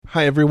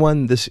Hi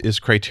everyone, this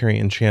is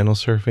Criterion Channel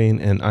Surfing,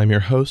 and I'm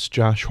your host,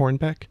 Josh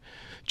Hornbeck.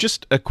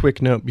 Just a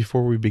quick note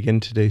before we begin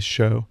today's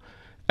show.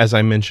 As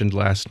I mentioned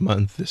last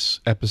month, this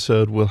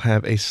episode will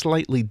have a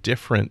slightly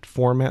different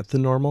format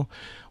than normal.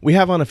 We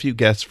have on a few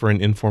guests for an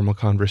informal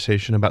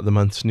conversation about the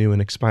month's new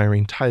and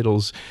expiring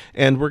titles,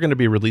 and we're going to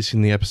be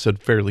releasing the episode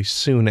fairly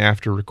soon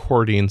after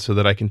recording so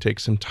that I can take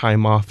some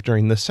time off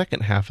during the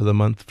second half of the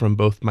month from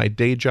both my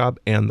day job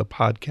and the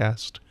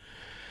podcast.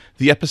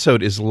 The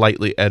episode is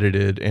lightly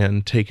edited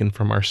and taken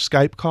from our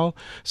Skype call,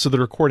 so the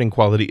recording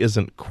quality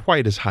isn't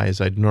quite as high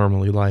as I'd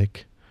normally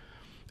like.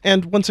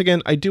 And once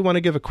again, I do want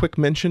to give a quick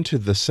mention to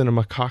the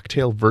Cinema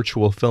Cocktail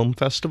Virtual Film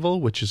Festival,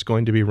 which is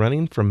going to be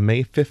running from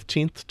May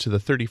 15th to the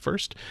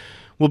 31st.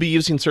 We'll be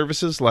using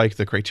services like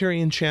the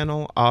Criterion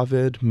Channel,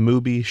 Ovid,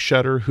 Mubi,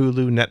 Shudder,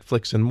 Hulu,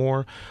 Netflix, and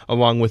more,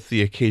 along with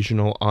the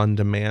occasional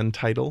on-demand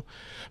title.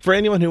 For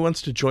anyone who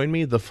wants to join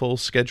me, the full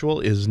schedule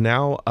is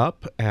now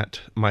up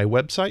at my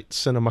website,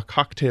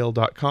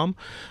 cinemacocktail.com,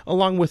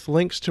 along with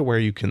links to where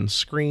you can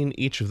screen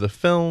each of the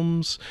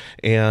films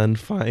and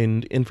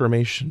find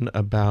information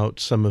about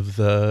some of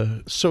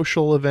the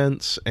social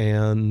events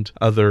and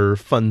other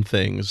fun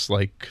things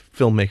like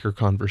filmmaker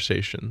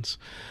conversations.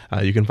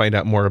 You can find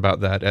out more about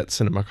that at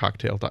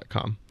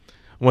cinemacocktail.com.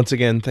 Once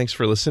again, thanks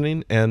for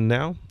listening, and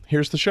now,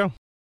 here's the show.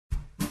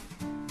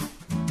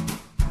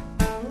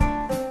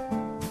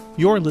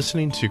 You're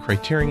listening to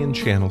Criterion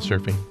Channel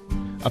Surfing,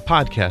 a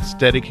podcast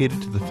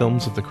dedicated to the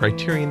films of the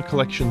Criterion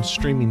Collection's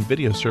streaming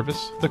video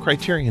service, the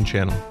Criterion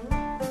Channel.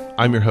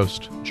 I'm your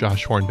host,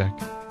 Josh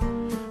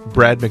Hornbeck.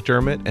 Brad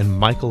McDermott and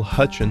Michael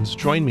Hutchins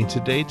join me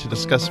today to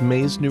discuss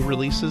May's new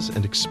releases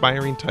and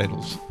expiring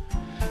titles.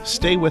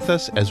 Stay with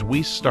us as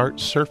we start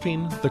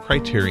surfing the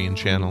Criterion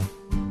Channel.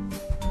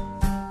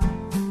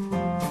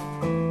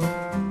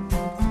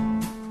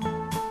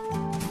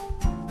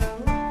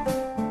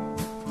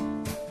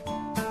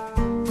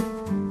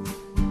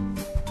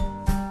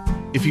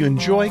 If you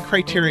enjoy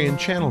Criterion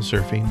Channel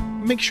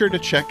Surfing, make sure to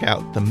check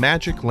out the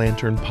Magic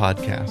Lantern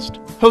podcast,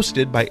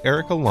 hosted by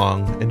Erica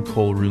Long and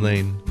Cole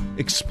Roulaine,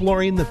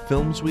 exploring the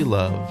films we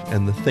love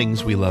and the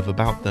things we love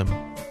about them.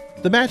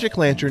 The Magic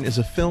Lantern is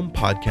a film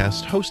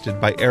podcast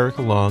hosted by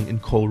Erica Long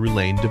and Cole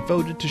Roulaine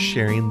devoted to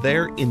sharing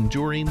their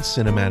enduring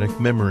cinematic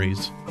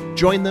memories.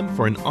 Join them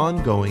for an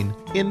ongoing,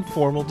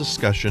 informal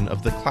discussion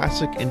of the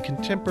classic and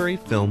contemporary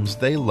films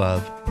they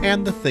love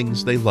and the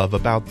things they love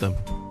about them.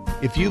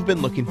 If you've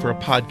been looking for a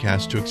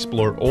podcast to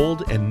explore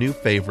old and new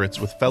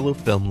favorites with fellow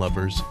film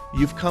lovers,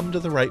 you've come to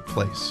the right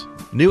place.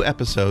 New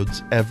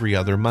episodes every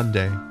other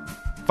Monday.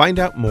 Find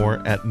out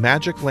more at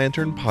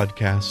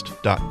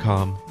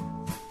magiclanternpodcast.com.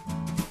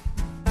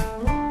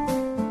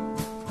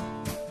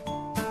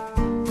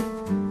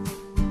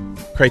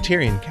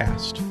 Criterion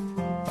Cast,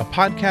 a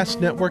podcast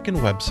network and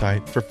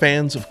website for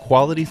fans of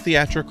quality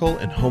theatrical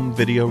and home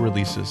video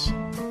releases.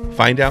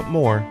 Find out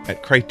more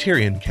at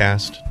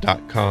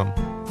criterioncast.com.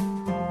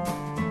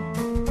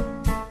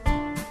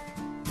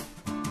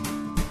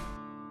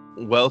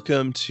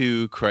 Welcome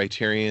to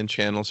Criterion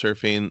Channel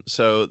Surfing.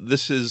 So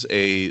this is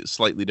a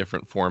slightly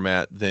different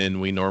format than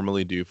we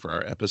normally do for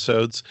our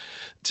episodes.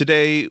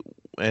 Today,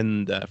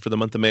 and for the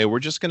month of May, we're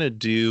just going to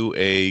do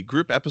a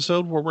group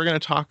episode where we're going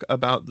to talk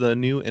about the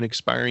new and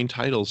expiring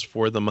titles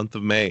for the month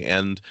of May.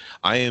 And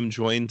I am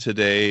joined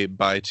today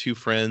by two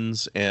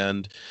friends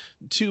and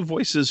two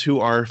voices who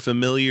are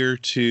familiar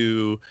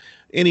to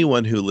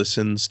anyone who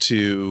listens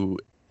to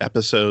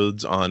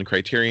episodes on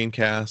Criterion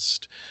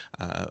Cast,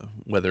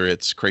 whether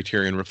it's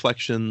Criterion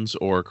Reflections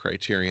or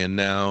Criterion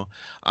Now.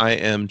 I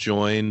am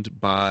joined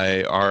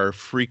by our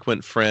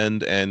frequent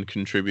friend and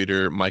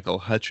contributor, Michael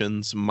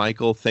Hutchins.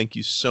 Michael, thank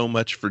you so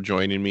much for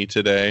joining me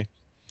today.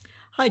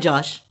 Hi,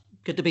 Josh.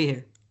 Good to be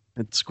here.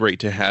 It's great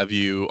to have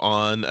you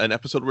on an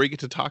episode where you get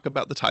to talk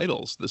about the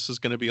titles. This is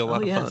going to be a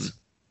lot of fun.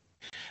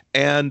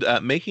 And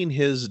making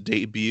his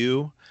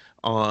debut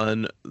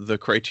on the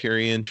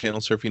Criterion Channel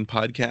Surfing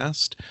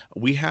podcast,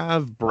 we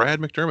have Brad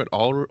McDermott,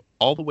 all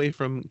the way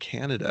from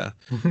Canada.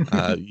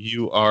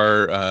 You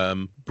are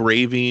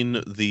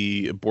braving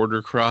the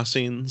border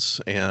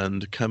crossings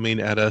and coming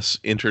at us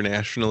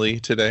internationally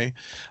today.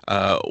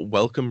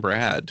 Welcome,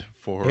 Brad,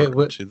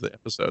 to the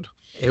episode.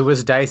 It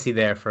was dicey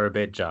there for a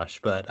bit, Josh,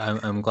 but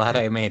I'm glad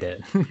I made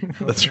it.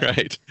 That's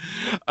right.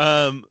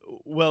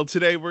 Well,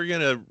 today we're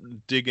gonna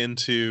dig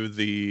into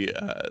the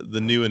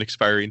new and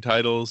expiring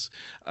titles.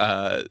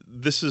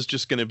 This is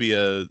just going to be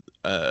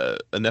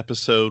an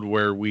episode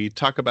where we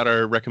talk about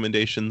our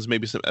recommendations,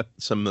 maybe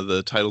some of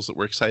the titles that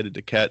we're excited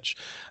to catch.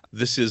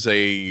 This is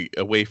a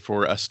way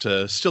for us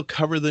to still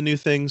cover the new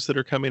things that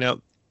are coming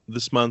out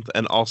this month,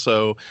 and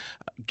also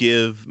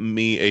give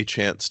me a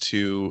chance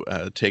to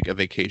take a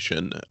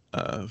vacation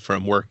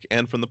from work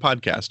and from the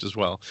podcast as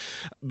well.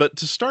 But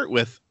to start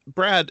with,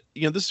 Brad,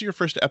 this is your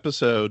first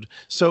episode,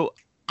 so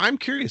I'm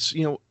curious,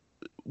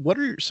 what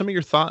are some of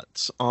your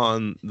thoughts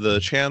on the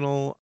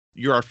channel?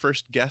 You're our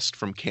first guest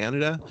from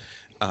Canada,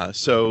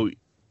 so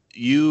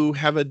you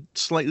have a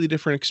slightly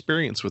different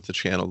experience with the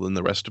channel than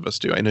the rest of us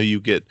do. I know you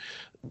get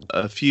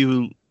a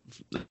few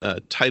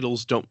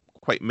titles don't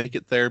quite make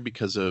it there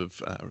because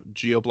of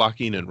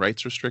geo-blocking and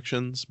rights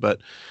restrictions.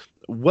 But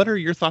what are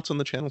your thoughts on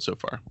the channel so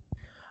far?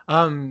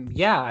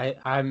 Yeah,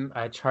 I'm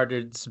a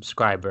chartered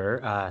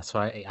subscriber, so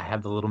I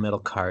have the little metal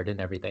card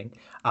and everything.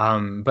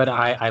 But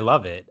I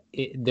love it.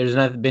 There's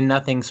been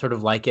nothing sort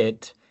of like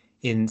it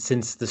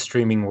since the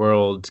streaming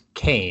world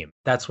came.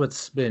 That's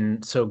what's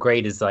been so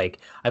great is like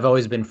I've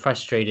always been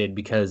frustrated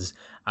because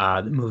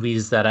the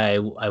movies that I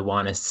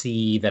want to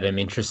see, that I'm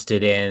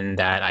interested in,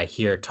 that I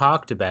hear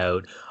talked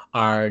about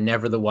are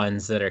never the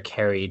ones that are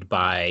carried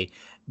by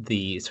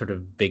the sort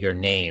of bigger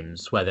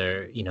names,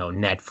 whether,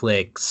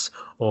 Netflix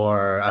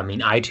or, I mean,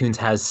 iTunes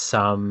has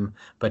some,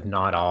 but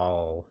not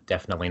all,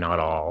 definitely not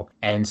all.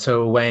 And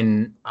so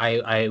when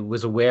I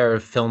was aware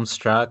of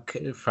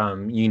Filmstruck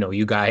from,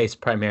 you guys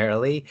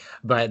primarily,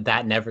 but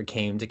that never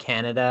came to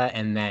Canada.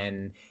 And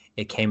then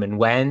it came and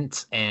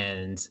went.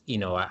 And,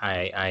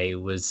 I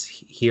was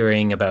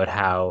hearing about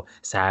how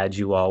sad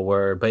you all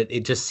were, but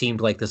it just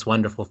seemed like this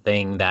wonderful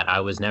thing that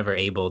I was never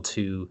able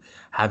to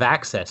have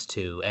access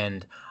to.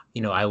 And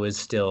I was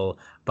still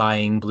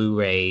buying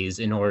Blu-rays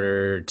in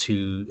order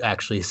to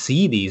actually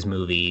see these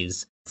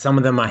movies. Some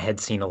of them I had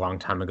seen a long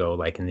time ago,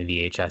 like in the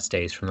VHS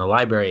days from the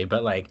library,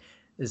 but like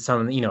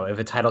some, if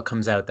a title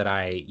comes out that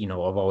I've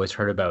always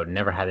heard about and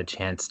never had a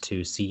chance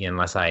to see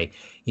unless I,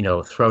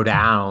 throw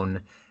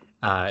down,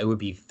 it would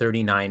be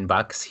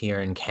 $39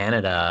 here in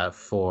Canada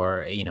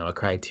for, a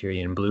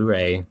Criterion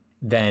Blu-ray,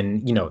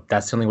 then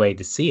that's the only way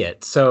to see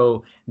it.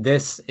 So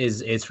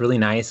it's really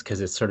nice because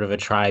it's sort of a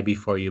try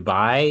before you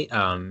buy,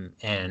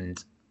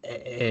 and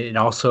it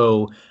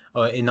also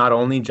not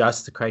only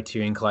just the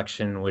Criterion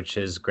Collection, which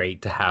is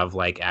great to have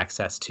like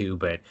access to,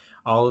 but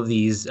all of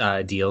these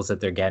deals that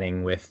they're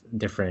getting with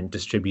different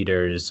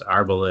distributors,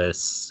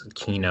 Arbalest,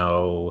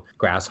 Kino,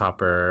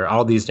 Grasshopper,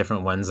 all these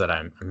different ones that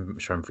I'm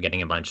sure I'm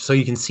forgetting a bunch. So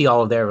you can see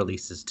all of their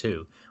releases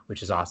too,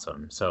 which is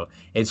awesome. So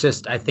it's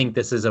just, I think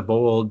this is a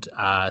bold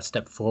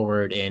step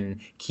forward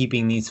in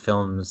keeping these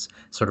films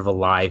sort of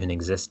alive and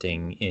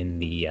existing in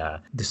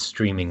the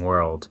streaming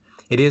world.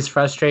 It is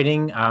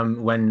frustrating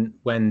when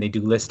they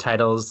do list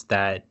titles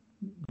that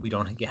we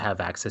don't have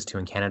access to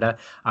in Canada.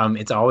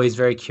 It's always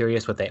very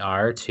curious what they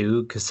are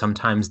too, because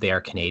sometimes they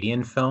are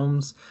Canadian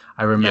films.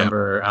 I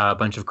remember a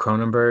bunch of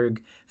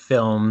Cronenberg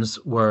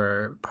films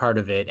were part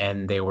of it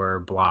and they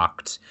were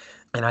blocked.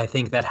 And I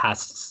think that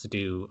has to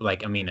do,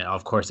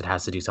 of course, it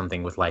has to do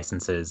something with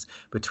licenses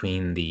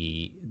between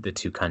the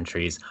two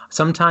countries.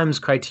 Sometimes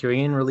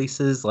Criterion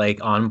releases,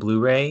 like on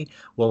Blu-ray,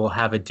 will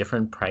have a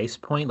different price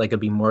point. Like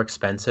it'd be more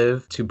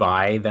expensive to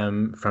buy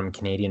them from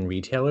Canadian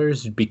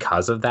retailers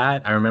because of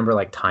that. I remember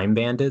like Time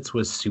Bandits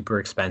was super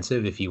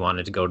expensive if you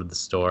wanted to go to the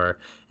store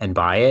and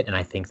buy it. And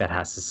I think that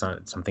has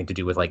something to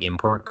do with like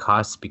import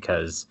costs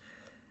because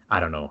I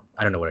don't know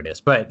what it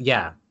is. But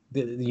yeah.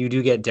 You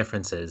do get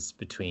differences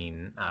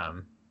between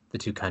the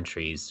two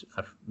countries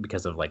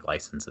because of like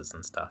licenses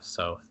and stuff.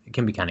 So it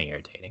can be kind of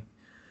irritating.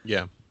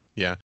 Yeah.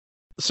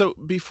 So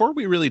before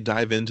we really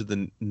dive into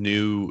the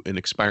new and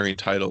expiring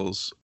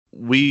titles,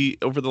 we,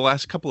 over the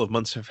last couple of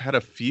months, have had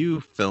a few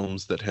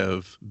films that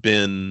have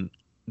been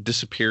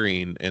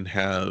disappearing and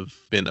have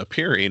been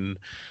appearing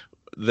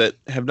that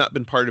have not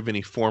been part of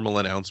any formal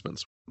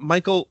announcements.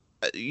 Michael,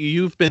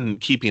 you've been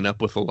keeping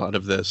up with a lot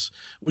of this.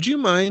 Would you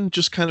mind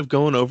just kind of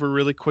going over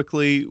really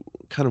quickly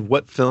kind of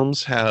what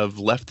films have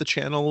left the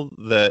channel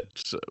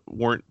that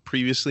weren't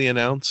previously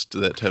announced,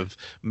 that have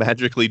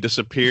magically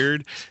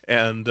disappeared,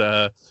 and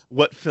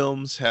what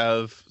films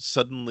have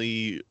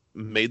suddenly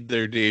made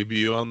their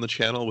debut on the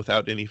channel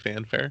without any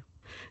fanfare?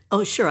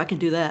 Oh, sure, I can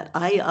do that.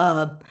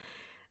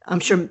 I'm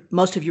sure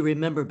most of you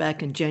remember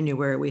back in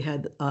January, we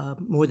had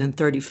more than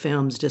 30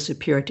 films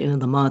disappear at the end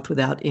of the month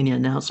without any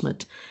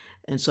announcement.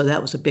 And so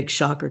that was a big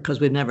shocker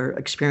because we've never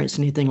experienced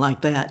anything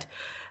like that.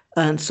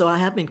 And so I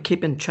have been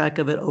keeping track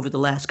of it over the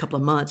last couple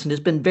of months, and there's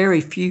been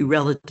very few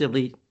relative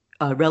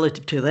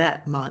to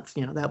that month.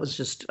 That was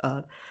just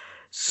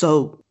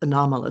so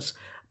anomalous.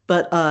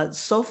 But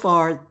so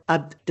far,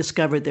 I've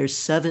discovered there's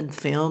 7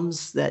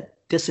 films that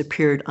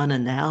disappeared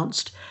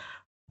unannounced.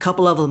 A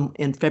couple of them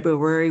in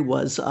February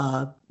was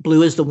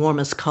Blue is the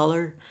Warmest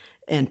Color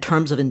and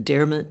Terms of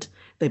Endearment.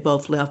 They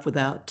both left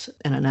without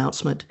an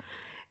announcement.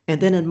 And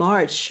then in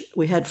March,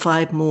 we had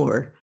 5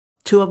 more.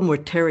 2 of them were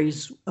Terry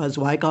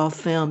Zwigoff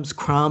films,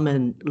 Crumb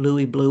and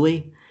Louie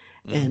Bluey,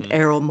 and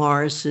Errol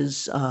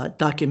Morris's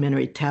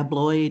documentary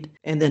Tabloid,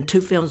 and then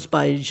 2 films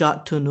by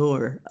Jacques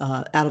Tourneur,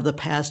 Out of the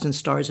Past and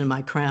Stars in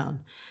My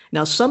Crown.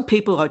 Now, some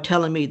people are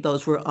telling me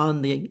those were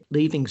on the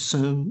Leaving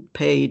Soon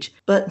page,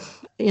 but,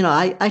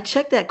 I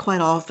check that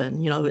quite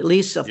often, at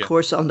least, of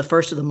course, on the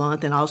first of the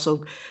month, and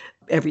also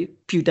every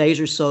few days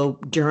or so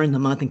during the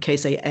month in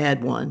case they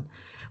add 1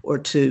 or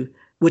 2.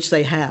 Which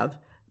they have.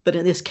 But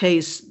in this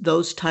case,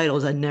 those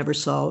titles I never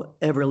saw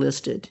ever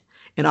listed.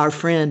 And our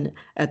friend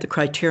at the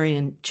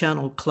Criterion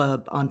Channel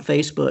Club on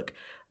Facebook,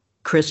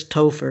 Chris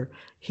Topher,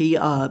 he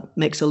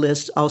makes a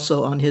list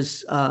also on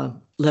his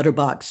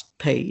Letterboxd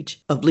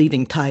page of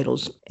leading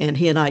titles, and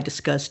he and I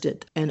discussed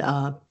it. And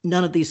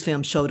none of these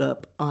films showed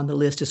up on the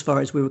list as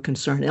far as we were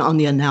concerned, on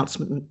the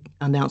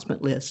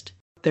announcement list.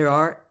 There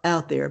are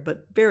out there,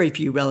 but very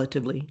few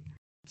relatively.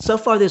 So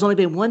far, there's only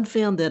been one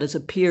film that has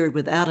appeared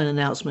without an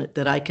announcement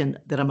that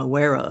I'm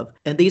aware of,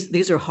 and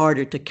these are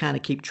harder to kind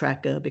of keep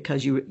track of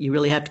because you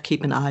really have to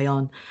keep an eye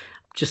on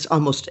just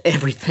almost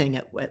everything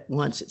at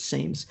once, it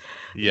seems.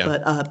 Yeah.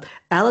 But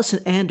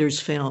Allison Anders'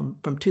 film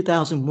from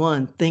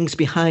 2001, Things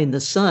Behind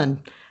the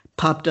Sun,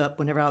 popped up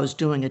whenever I was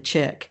doing a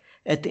check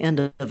at the end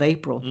of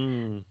April,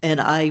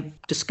 and I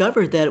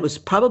discovered that it was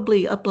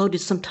probably uploaded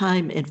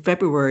sometime in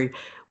February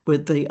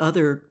with the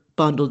other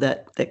bundle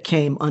that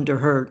came under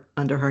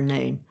her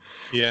name.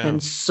 Yeah.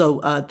 And so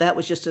that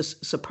was just a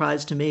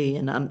surprise to me.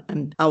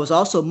 And I was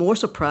also more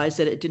surprised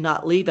that it did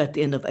not leave at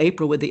the end of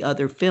April with the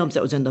other films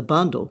that was in the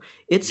bundle.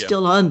 It's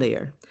still on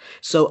there.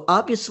 So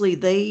obviously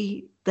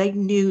they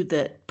knew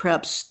that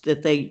perhaps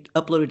that they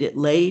uploaded it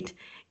late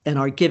and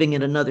are giving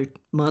it another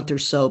month or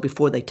so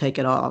before they take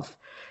it off.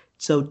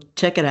 So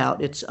check it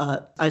out. It's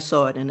I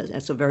saw it, and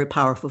it's a very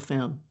powerful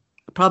film.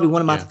 Probably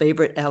one of my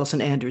favorite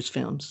Allison Anders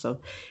films. So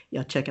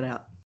yeah, check it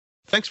out.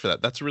 Thanks for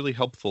that. That's really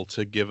helpful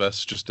to give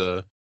us just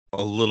a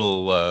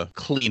little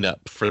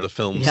cleanup for the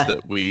films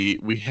that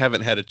we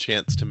haven't had a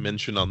chance to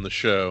mention on the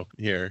show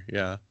here.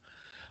 Yeah.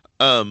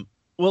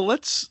 Well,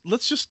 let's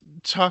just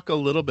talk a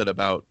little bit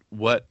about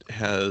what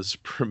has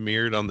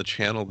premiered on the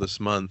channel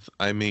this month.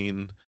 I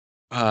mean,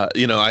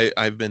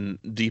 I've been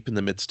deep in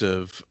the midst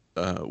of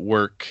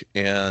work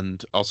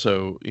and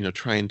also,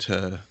 trying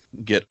to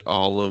get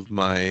all of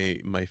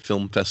my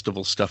film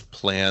festival stuff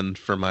planned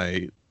for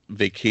my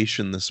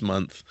vacation this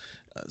month.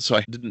 So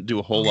I didn't do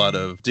a whole lot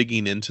of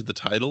digging into the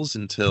titles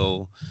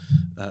until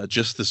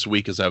just this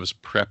week as I was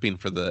prepping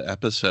for the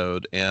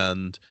episode.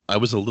 And I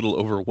was a little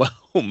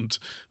overwhelmed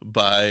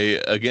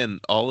by, again,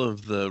 all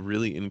of the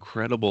really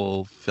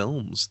incredible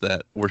films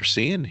that we're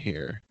seeing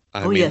here.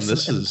 I mean, yes,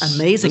 this is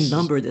amazing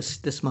number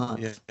this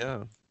month.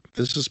 Yeah.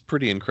 This is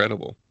pretty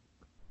incredible.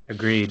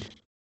 Agreed.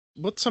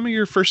 What's some of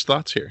your first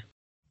thoughts here?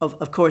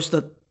 Of course,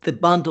 the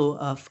bundle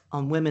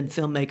on women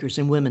filmmakers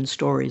and women's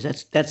stories,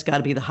 that's got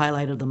to be the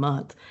highlight of the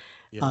month.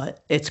 Yeah.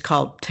 It's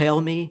called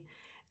Tell Me,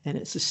 and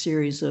it's a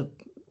series of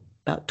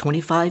about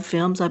 25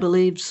 films, I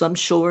believe, some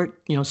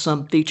short,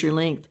 some feature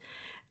length,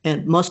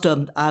 and most of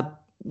them I've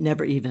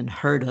never even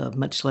heard of,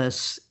 much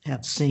less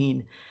have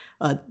seen.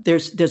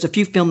 There's a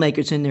few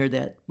filmmakers in there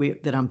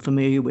that I'm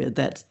familiar with.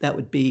 That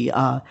would be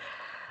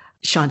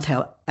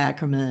Chantal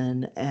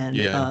Ackerman and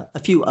a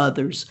few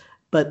others.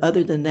 But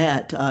other than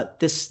that,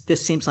 this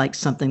seems like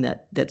something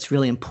that's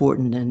really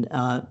important, and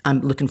I'm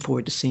looking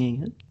forward to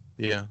seeing it.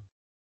 Yeah.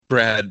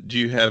 Brad, do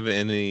you have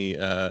any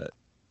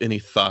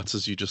thoughts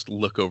as you just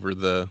look over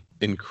the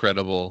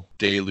incredible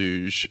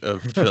deluge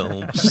of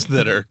films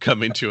that are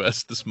coming to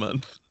us this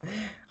month?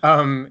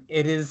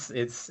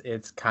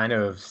 It's kind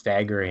of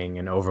staggering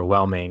and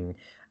overwhelming.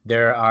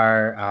 There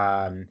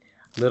are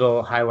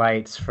little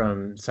highlights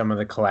from some of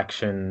the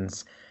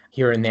collections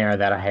here and there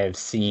that I have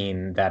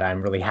seen that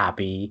I'm really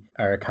happy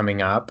are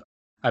coming up.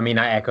 I mean,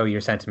 I echo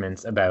your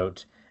sentiments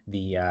about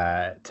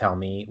the Tell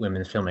Me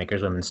Women's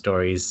Filmmakers, Women's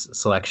Stories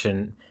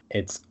selection.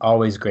 It's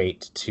always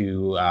great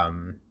to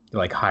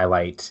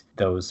highlight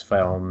those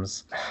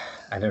films.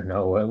 I don't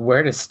know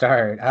where to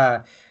start.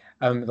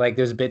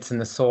 There's bits in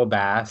The Soul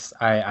Bass.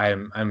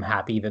 I'm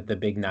happy that The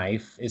Big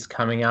Knife is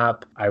coming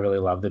up. I really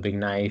love The Big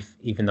Knife,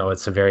 even though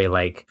it's a very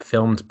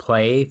filmed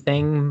play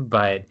thing,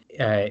 but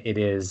it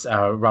is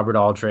Robert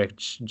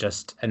Aldrich,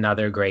 just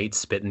another great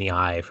spit in the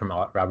eye from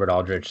Robert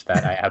Aldrich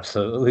that I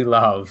absolutely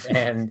love.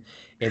 And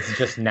it's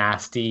just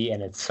nasty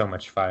and it's so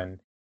much fun.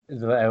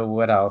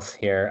 What else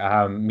here?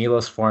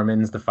 Milos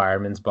Forman's The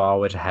Fireman's Ball,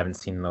 which I haven't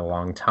seen in a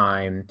long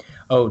time.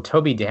 Oh,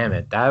 Toby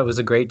Dammit. That was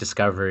a great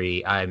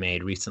discovery I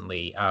made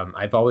recently.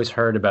 I've always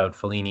heard about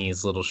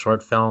Fellini's little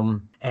short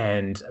film,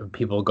 and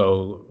people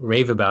go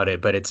rave about it,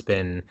 but it's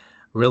been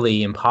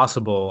really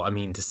impossible,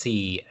 to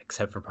see,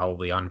 except for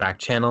probably on back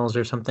channels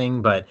or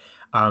something. But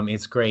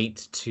it's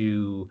great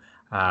to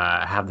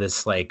have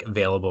this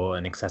available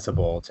and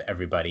accessible to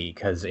everybody,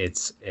 because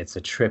it's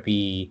a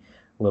trippy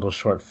little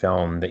short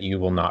film that you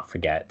will not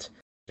forget.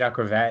 Jacques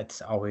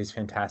Rivette, always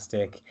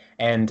fantastic.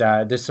 And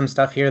there's some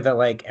stuff here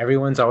that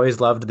everyone's always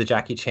loved the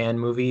Jackie Chan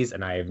movies,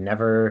 and I've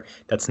never,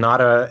 that's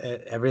not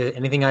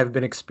anything I've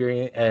been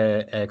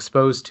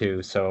exposed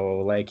to.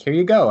 So here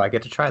you go, I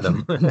get to try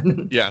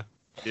them. Yeah.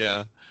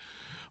 I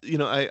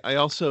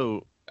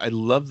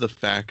love the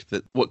fact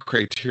that what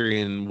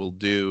Criterion will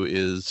do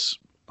is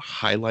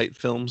highlight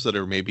films that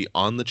are maybe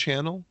on the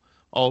channel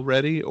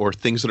already, or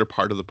things that are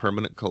part of the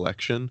permanent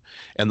collection,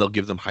 and they'll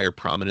give them higher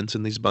prominence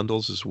in these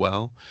bundles as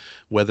well,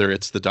 whether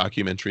it's the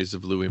documentaries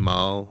of Louis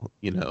Malle,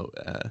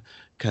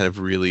 kind of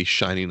really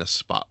shining a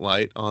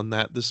spotlight on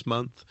that this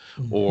month,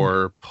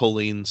 or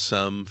pulling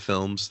some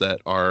films that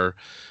are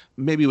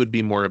maybe would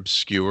be more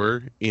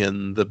obscure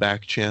in the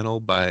back channel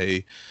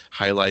by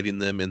highlighting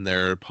them in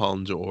their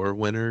Palme d'Or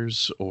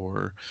winners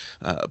or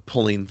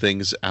pulling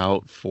things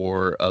out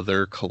for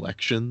other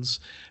collections.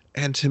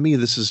 And to me,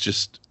 this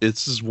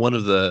is one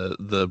of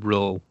the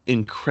real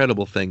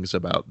incredible things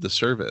about the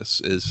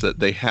service is that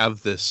they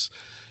have this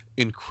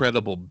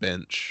incredible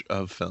bench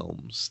of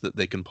films that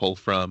they can pull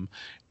from.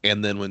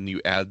 And then when you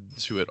add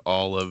to it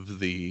all of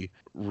the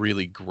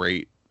really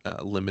great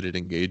limited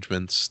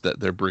engagements that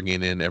they're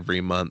bringing in every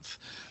month,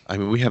 I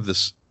mean, we have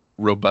this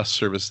robust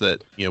service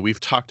that, we've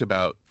talked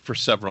about for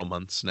several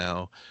months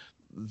now.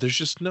 There's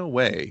just no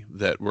way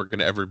that we're going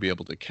to ever be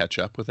able to catch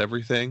up with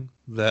everything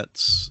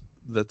that's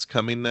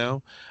coming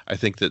now. I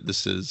think that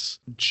this is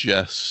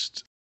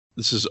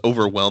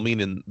overwhelming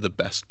in the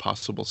best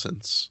possible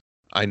sense.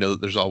 I know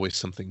that there's always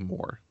something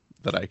more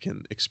that I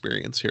can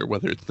experience here,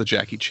 whether it's the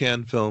Jackie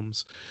Chan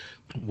films,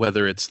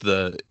 whether it's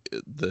the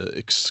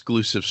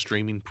exclusive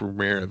streaming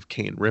premiere of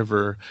Cane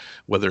River,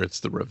 whether it's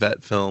the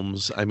Rivette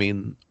films. I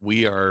mean,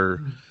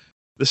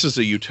 this is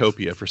a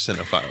utopia for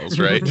cinephiles,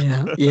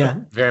 right? Yeah.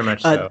 Very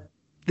much so.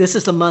 This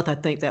is the month I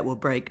think that will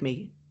break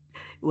me.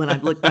 When I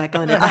look back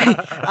on it,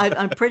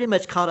 I'm pretty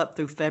much caught up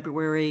through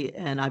February,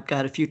 and I've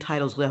got a few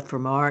titles left for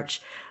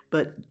March.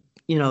 But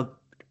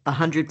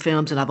 100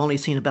 films, and I've only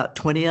seen about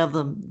 20 of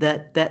them.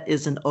 That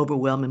is an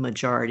overwhelming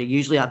majority.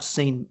 Usually, I've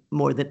seen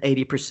more than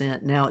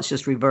 80%. Now it's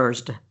just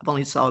reversed. I've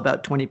only saw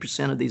about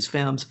 20% of these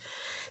films.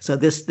 So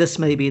this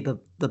may be the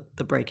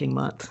breaking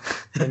month.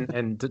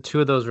 and the two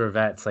of those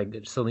Rivettes, like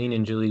Celine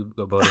and Julie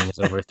Go Boating, is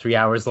over 3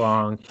 hours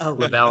long.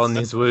 La Belle and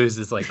These Woos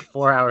is like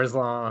 4 hours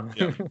long.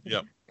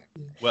 Yep.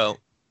 Well,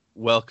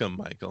 welcome,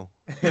 Michael.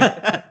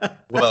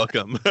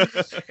 Welcome.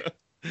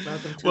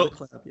 Welcome to the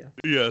club, yeah.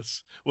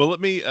 Yes. Well,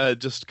 let me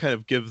just kind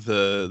of give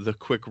the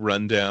quick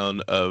rundown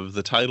of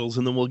the titles,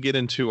 and then we'll get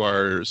into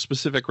our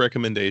specific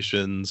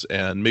recommendations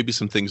and maybe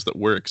some things that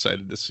we're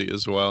excited to see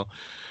as well.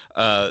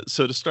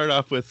 So to start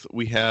off with,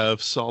 we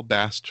have Saul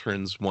Bass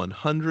Turns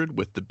 100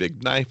 with The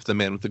Big Knife, The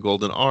Man with the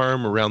Golden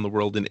Arm, Around the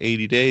World in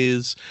 80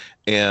 Days,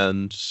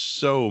 and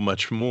so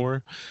much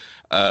more.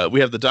 We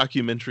have the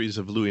documentaries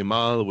of Louis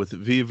Malle with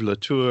Vive la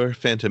Tour,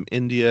 Phantom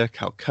India,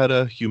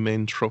 Calcutta,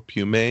 Humaine Trop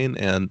Humaine,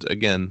 and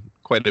again,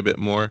 quite a bit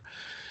more.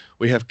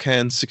 We have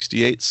Cannes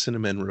 68,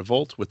 Cinema and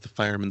Revolt with The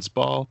Fireman's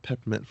Ball,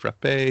 Peppermint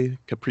Frappe,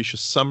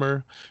 Capricious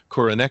Summer,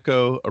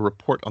 Coroneco, A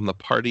Report on the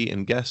Party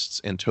and Guests,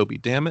 and Toby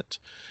Dammit.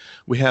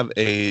 We have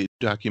a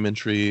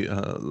documentary,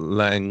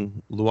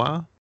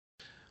 Langlois.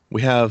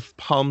 We have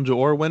Palme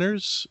d'Or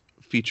winners,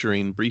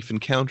 featuring Brief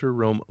Encounter,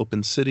 Rome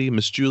Open City,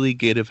 Miss Julie,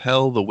 Gate of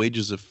Hell, The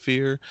Wages of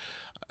Fear,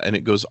 and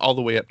it goes all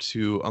the way up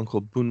to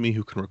Uncle Bunmi,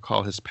 who can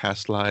recall his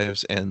past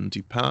lives, and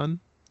Dupin.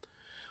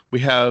 We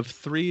have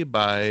 3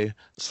 by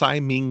Tsai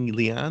Ming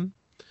Lian,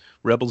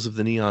 Rebels of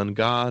the Neon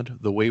God,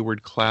 The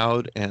Wayward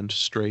Cloud, and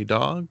Stray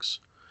Dogs.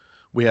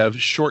 We have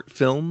short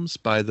films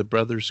by the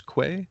brothers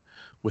Quay,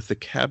 with The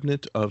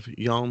Cabinet of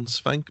Jan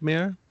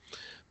Svankmajer,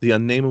 The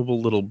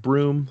Unnameable Little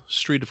Broom,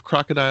 Street of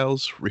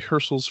Crocodiles,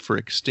 Rehearsals for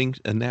Extinct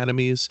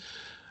Anatomies,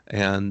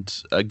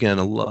 and again,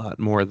 a lot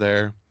more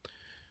there.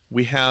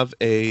 We have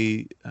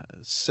a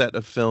set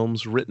of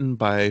films written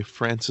by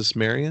Francis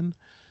Marion,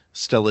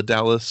 Stella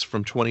Dallas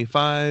from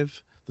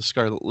 25, The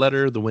Scarlet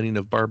Letter, The Winning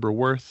of Barbara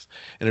Worth,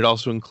 and it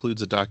also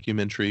includes a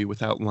documentary,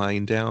 Without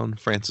Lying Down,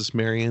 Francis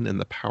Marion and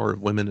the Power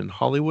of Women in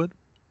Hollywood.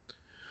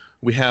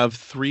 We have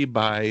 3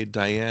 by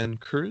Diane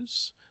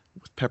Kurz,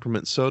 with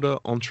Peppermint Soda,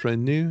 Entre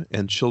Nous,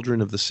 and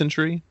Children of the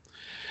Century.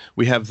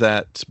 We have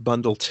that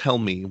bundle Tell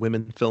Me,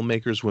 Women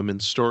Filmmakers,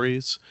 Women's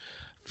Stories,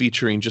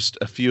 featuring just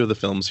a few of the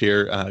films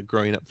here.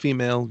 Growing Up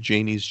Female,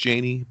 Janie's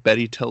Janie,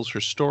 Betty Tells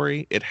Her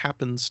Story, It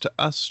Happens to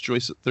Us,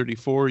 Joyce at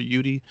 34,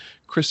 Yudi,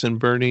 Chris and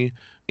Bernie,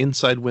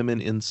 Inside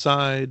Women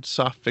Inside,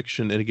 Soft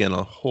Fiction, and again,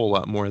 a whole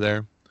lot more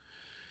there.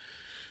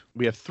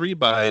 We have 3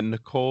 by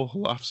Nicole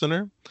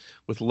Holofcener,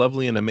 with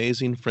Lovely and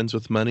Amazing, Friends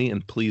with Money,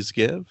 and Please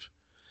Give.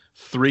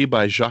 3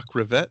 by Jacques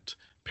Rivette,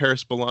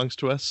 Paris Belongs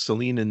to Us,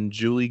 Celine and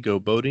Julie Go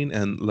Boating,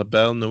 and La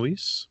Belle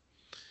Noise.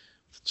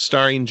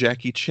 Starring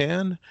Jackie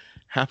Chan,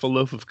 Half a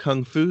Loaf of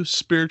Kung Fu,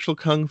 Spiritual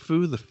Kung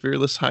Fu, The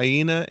Fearless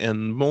Hyena,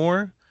 and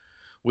more.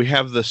 We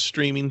have the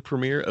streaming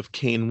premiere of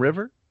Cane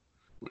River.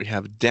 We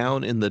have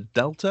Down in the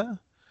Delta.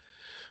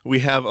 We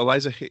have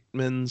Eliza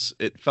Hickman's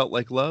It Felt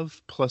Like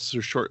Love, plus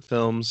her short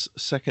films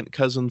Second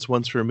Cousins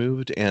Once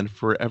Removed and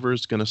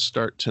Forever's Gonna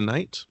Start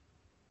Tonight.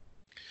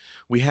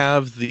 We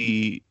have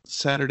the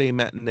Saturday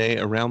matinee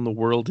Around the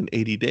World in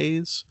 80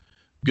 Days,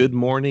 Good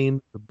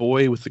Morning, The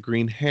Boy with the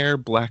Green Hair,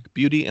 Black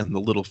Beauty, and The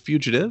Little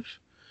Fugitive.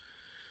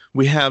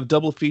 We have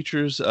double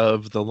features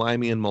of The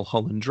Limey and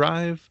Mulholland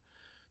Drive,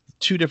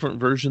 2 different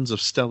versions of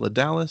Stella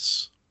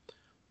Dallas,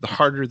 The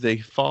Harder They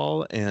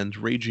Fall and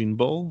Raging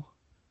Bull,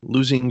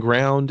 Losing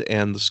Ground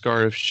and The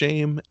Scar of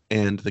Shame,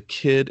 and The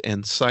Kid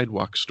and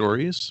Sidewalk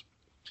Stories.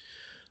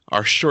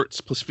 Our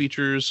shorts plus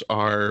features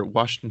are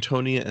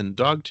Washingtonia and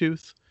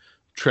Dogtooth,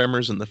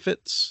 Tremors and the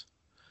Fits,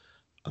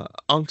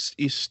 Angst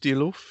ist die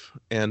Luft,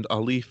 and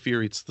Ali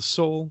Fear Eats the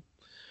Soul.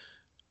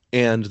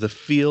 and The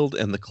Field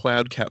and the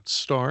Cloud-Capped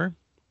Star.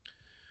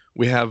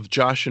 We have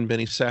Josh and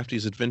Benny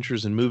Safdie's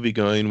Adventures in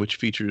Moviegoing, which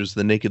features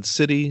The Naked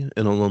City,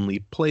 In a Lonely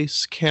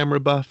Place, Camera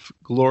Buff,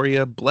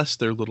 Gloria, Bless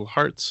Their Little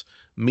Hearts,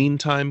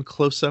 Meantime,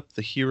 Close Up,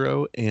 The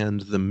Hero,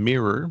 and The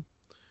Mirror.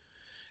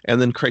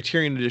 And then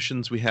Criterion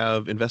editions, we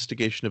have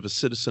Investigation of a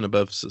Citizen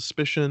Above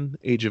Suspicion,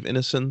 Age of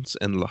Innocence,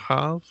 and Le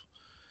Havre.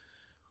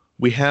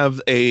 We have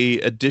a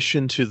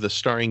addition to the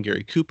starring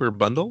Gary Cooper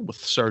bundle with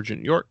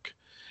Sergeant York.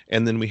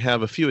 And then we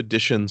have a few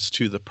additions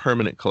to the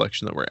permanent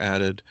collection that were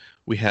added.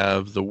 We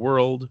have The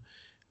World,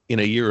 In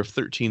a Year of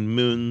 13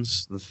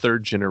 Moons, The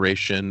Third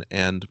Generation,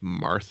 and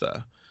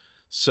Martha.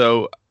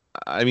 So,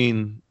 I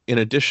mean, in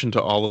addition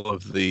to all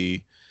of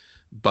the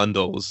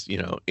bundles,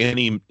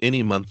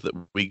 any month that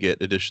we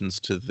get additions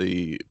to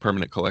the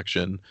permanent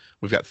collection,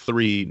 we've got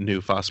 3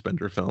 new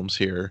Fassbender films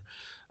here.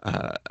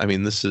 I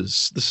mean, this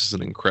is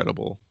an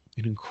incredible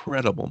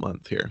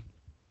month here.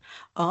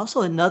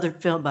 Also, another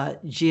film by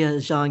Jia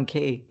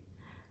Zhangke,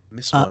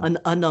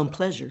 Unknown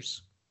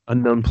Pleasures.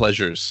 Unknown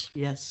Pleasures.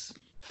 Yes.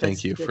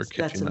 Thank you for catching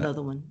that. That's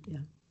another one. Yeah.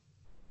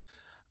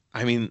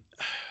 I mean,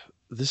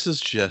 this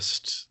is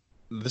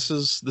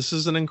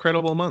an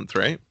incredible month,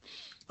 right?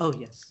 Oh,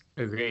 yes.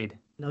 Agreed.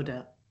 No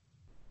doubt.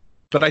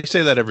 But I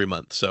say that every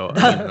month, so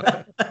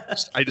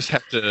I just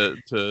have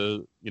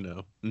to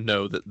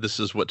know that this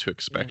is what to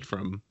expect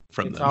from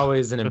them. It's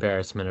always an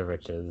embarrassment of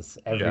riches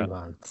every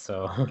month.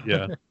 So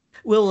yeah.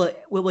 Will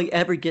we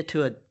ever get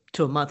to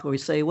a month where we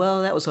say,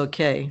 well, that was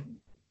okay?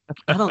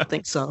 I don't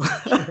think so.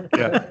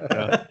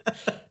 Yeah.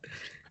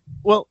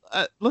 Well,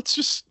 let's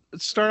just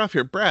start off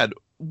here. Brad,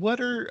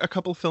 what are a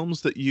couple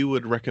films that you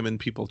would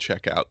recommend people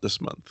check out this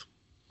month?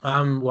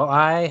 Well,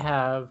 I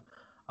have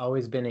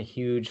always been a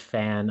huge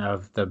fan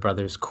of the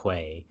Brothers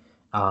Quay,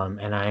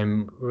 and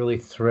I'm really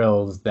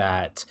thrilled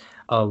that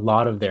a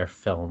lot of their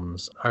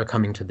films are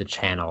coming to the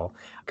channel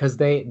because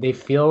they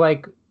feel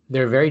like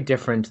they're very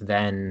different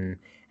than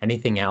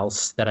anything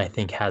else that I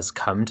think has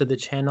come to the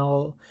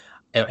channel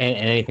and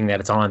anything that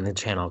it's on the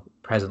channel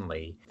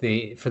presently.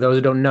 For those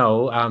who don't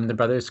know, the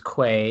Brothers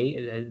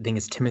Quay, I think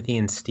it's Timothy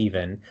and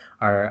Stephen,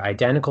 are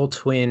identical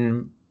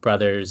twin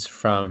brothers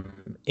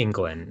from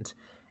England.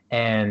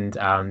 And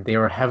they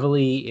were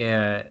heavily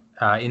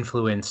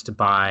influenced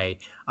by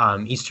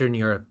Eastern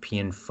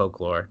European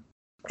folklore.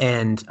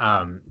 And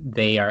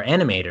they are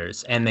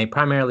animators, and they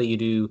primarily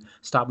do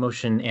stop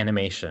motion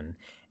animation.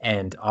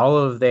 And all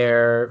of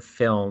their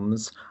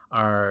films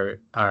are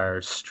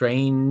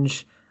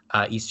strange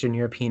Eastern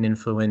European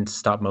influenced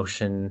stop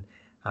motion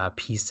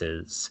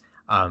pieces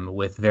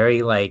with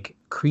very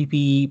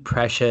creepy,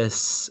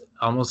 precious,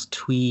 almost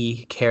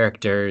twee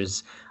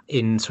characters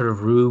in sort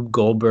of Rube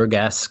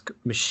Goldberg-esque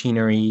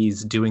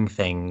machineries doing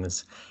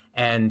things,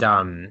 and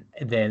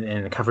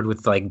then covered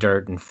with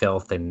dirt and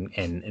filth,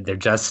 and they're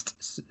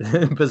just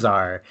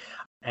bizarre.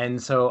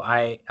 And so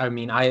I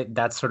mean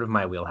that's sort of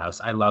my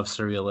wheelhouse. I love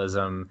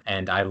surrealism,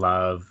 and I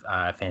love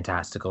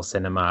fantastical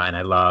cinema, and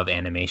I love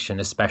animation,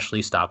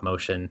 especially stop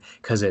motion,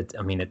 because it's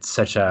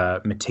such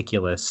a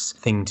meticulous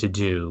thing to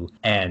do.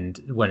 And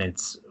when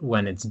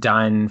it's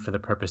done for the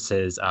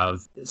purposes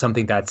of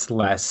something that's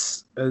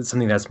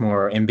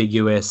more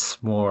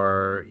ambiguous,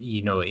 more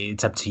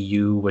it's up to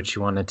you what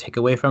you want to take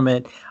away from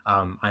it.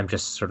 I'm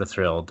just sort of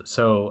thrilled.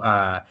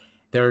 So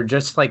they're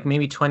just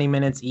maybe 20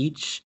 minutes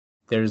each.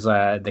 There's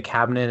the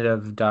Cabinet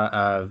of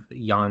Jan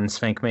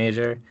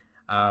Svankmajer.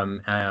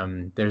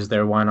 There's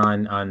their one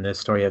on the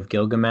story of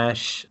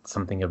Gilgamesh,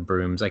 something of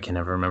brooms, I can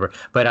never remember.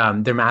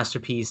 But their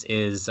masterpiece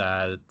is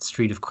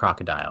Street of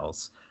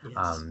Crocodiles.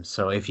 Yes.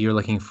 So if you're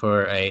looking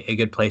for a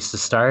good place to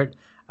start,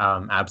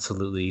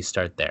 absolutely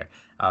start there.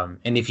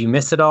 And if you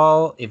miss it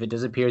all, if it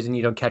disappears and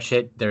you don't catch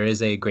it, there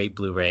is a great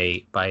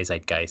Blu-ray by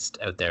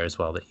Zeitgeist out there as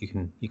well that you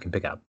can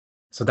pick up.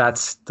 So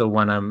that's the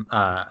one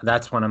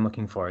I'm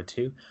looking forward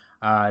to.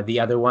 The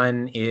other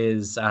one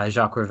is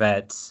Jacques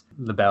Rivette's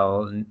La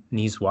Belle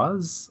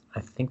Niçoise.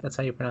 I think that's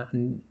how you pronounce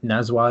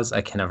Niçoise.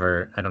 I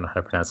don't know how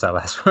to pronounce that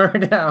last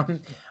word.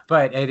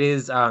 But it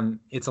is,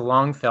 it's a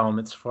long film.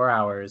 It's 4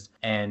 hours,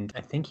 and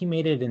I think he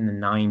made it in the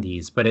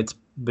 90s.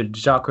 But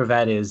Jacques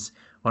Rivette is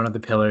one of the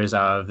pillars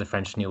of the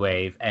French New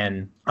Wave,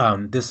 and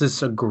this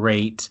is a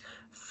great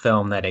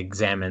film that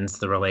examines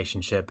the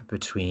relationship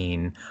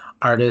between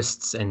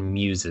artists and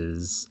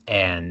muses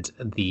and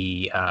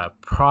the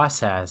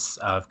process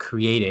of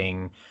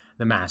creating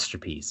the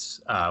masterpiece,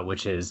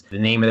 which is the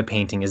name of the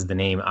painting is the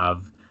name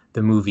of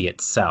the movie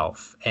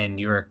itself.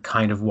 And you're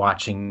kind of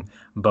watching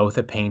both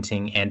a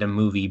painting and a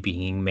movie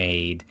being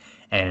made.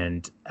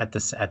 And at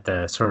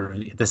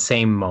the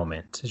same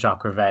moment,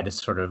 Jacques Rivette is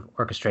sort of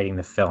orchestrating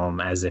the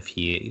film as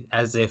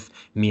if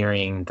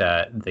mirroring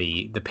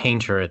the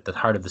painter at the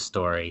heart of the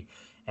story.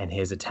 and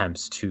his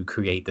attempts to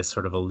create this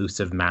sort of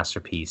elusive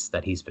masterpiece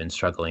that he's been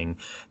struggling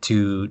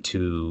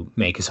to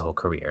make his whole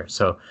career.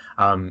 So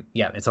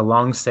yeah, it's a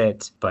long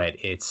sit, but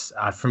it's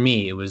for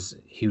me it was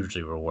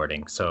hugely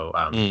rewarding. So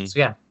so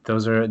yeah,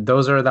 those are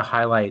the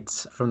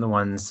highlights from the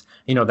ones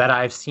that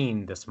I've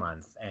seen this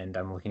month, and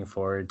I'm looking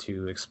forward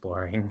to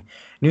exploring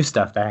new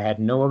stuff that I had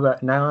no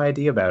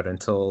idea about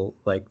until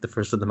like the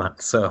first of the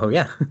month. So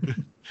yeah.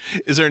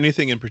 Is there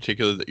anything in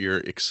particular that you're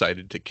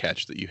excited to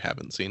catch that you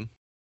haven't seen?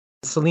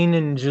 Celine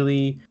and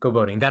Julie go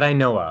boating that I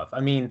know of. I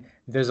mean,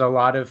 there's a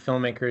lot of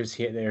filmmakers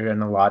here there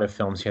and a lot of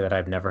films here that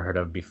I've never heard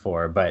of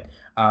before, but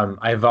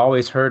I've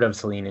always heard of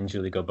Celine and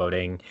Julie go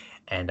boating,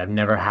 and I've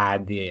never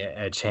had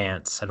a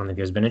chance. I don't think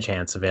there's been a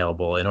chance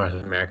available in North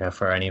America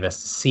for any of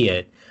us to see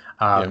it.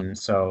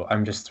 So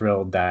I'm just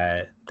thrilled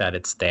that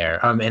it's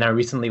there. And I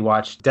recently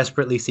watched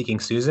Desperately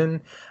Seeking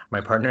Susan, my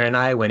partner and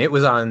I, when it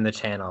was on the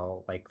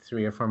channel like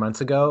 3 or 4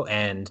 months ago,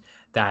 and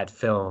that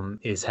film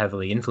is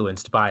heavily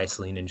influenced by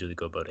Celine and Julie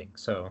Go Boating.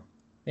 So,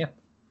 yeah.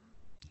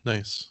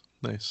 Nice.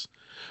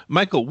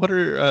 Michael, what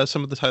are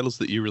some of the titles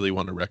that you really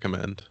want to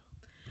recommend?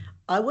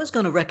 I was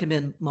going to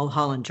recommend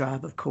Mulholland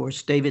Drive, of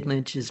course, David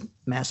Lynch's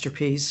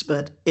masterpiece,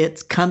 but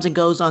it comes and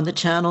goes on the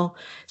channel.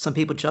 Some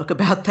people joke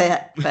about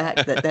that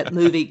fact that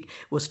movie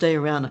will stay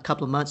around a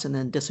couple of months and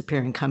then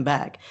disappear and come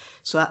back.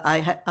 So I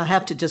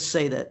have to just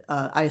say that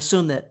I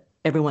assume that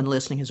everyone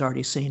listening has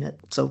already seen it.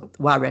 So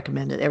why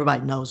recommend it?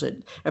 Everybody knows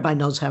it. Everybody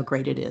knows how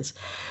great it is.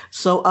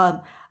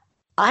 So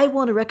I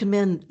want to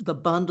recommend the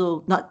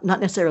bundle, not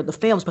necessarily the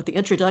films, but the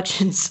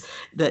introductions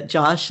that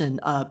Josh and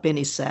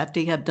Benny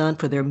Safdie have done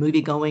for their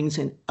moviegoings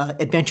and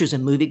Adventures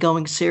in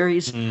Moviegoing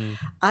series.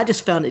 I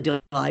just found it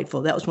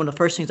delightful. That was one of the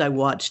first things I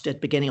watched at the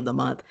beginning of the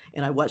month,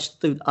 and I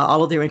watched through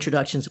all of their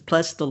introductions,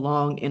 plus the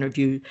long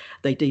interview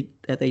that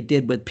they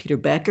did with Peter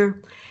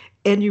Becker.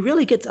 And you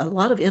really get a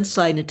lot of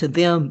insight into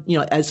them,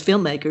 as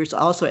filmmakers,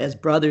 also as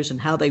brothers, and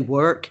how they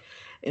work.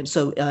 And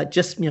so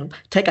just,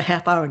 take a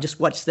half hour and just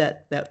watch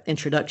that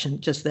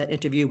introduction, just that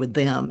interview with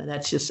them. And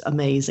that's just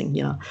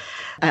amazing.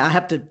 I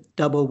have to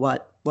double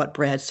what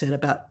Brad said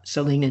about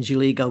Celine and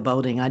Julie Go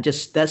Boating.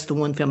 That's the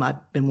one film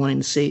I've been wanting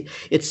to see.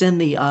 It's in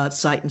the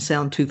Sight and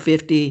Sound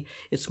 250.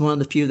 It's one of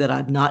the few that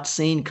I've not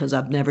seen because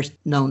I've never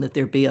known that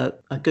there'd be a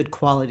good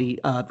quality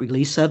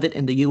release of it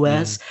in the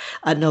U.S.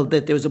 I know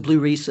that there was a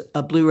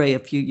Blu-ray a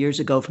few years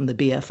ago from the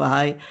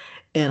BFI.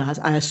 And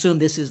I assume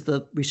this is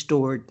the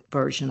restored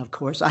version, of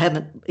course. I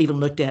haven't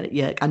even looked at it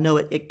yet. I know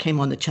it came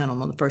on the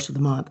channel on the first of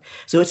the month.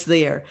 So it's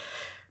there.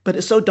 But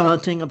it's so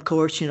daunting, of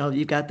course,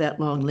 you've got that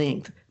long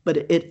length. But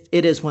it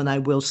is one I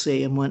will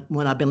see, and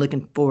one I've been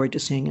looking forward to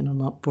seeing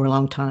for a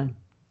long time.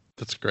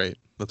 That's great.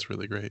 That's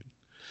really great.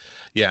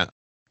 Yeah.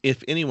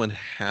 If anyone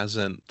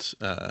hasn't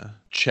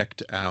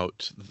checked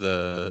out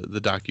the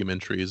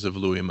documentaries of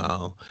Louis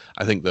Malle,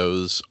 I think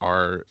those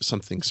are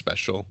something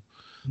special.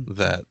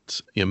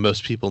 That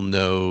most people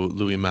know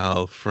Louis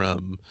Malle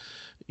from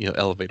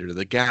Elevator to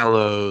the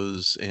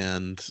Gallows,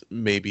 and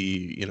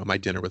maybe My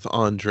Dinner with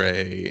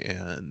Andre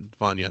and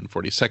Vanya on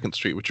 42nd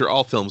Street, which are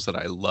all films that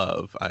I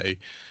love. I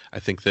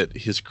think that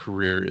his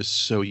career is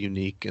so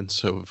unique and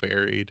so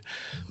varied,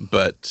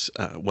 but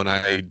when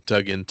I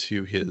dug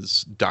into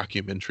his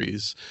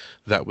documentaries,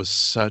 that was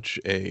such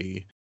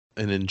an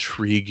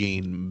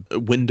intriguing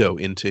window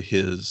into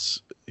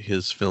his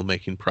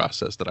filmmaking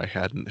process that I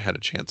hadn't had a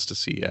chance to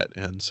see yet.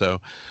 And so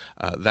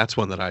that's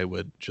one that I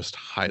would just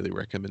highly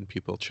recommend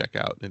people check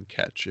out and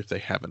catch if they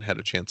haven't had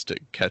a chance to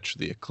catch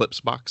the Eclipse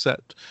box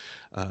set,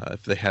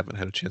 if they haven't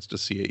had a chance to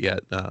see it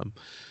yet.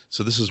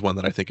 So this is one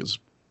that I think is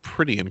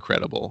pretty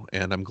incredible,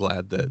 and I'm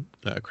glad that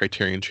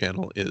Criterion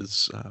Channel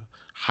is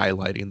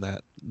highlighting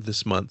that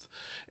this month.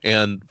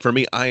 And for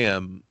me, I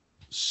am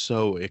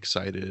so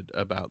excited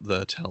about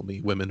the Tell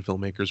Me Women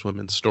Filmmakers,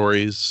 Women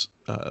Stories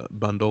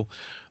bundle.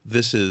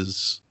 This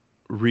is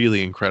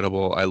really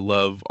incredible. I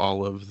love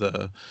all of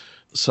the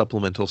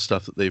supplemental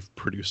stuff that they've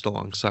produced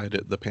alongside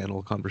it, the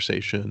panel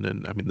conversation.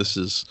 And I mean,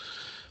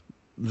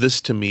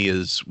 this to me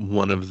is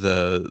one of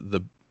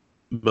the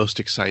most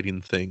exciting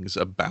things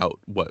about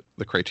what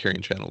the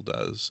Criterion Channel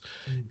does,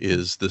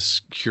 is this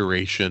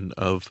curation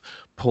of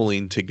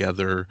pulling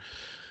together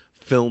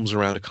films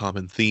around a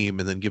common theme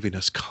and then giving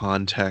us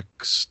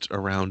context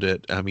around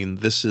it. I mean,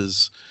 this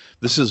is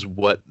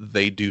what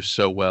they do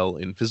so well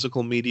in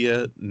physical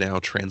media, now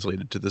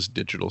translated to this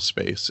digital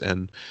space.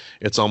 And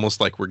it's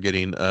almost like we're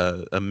getting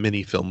a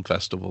mini film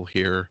festival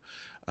here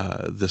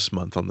this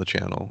month on the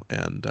channel.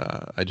 And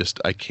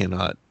I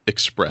cannot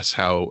express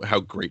how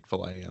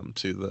grateful I am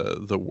to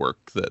the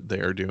work that they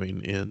are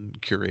doing in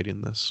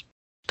curating this.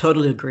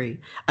 Totally agree.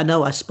 I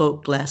know I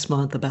spoke last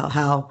month about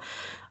how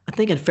I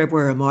think in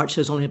February or March,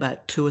 there's only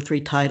about 2 or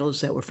 3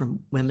 titles that were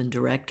from women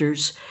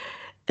directors.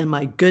 And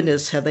my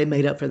goodness, have they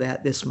made up for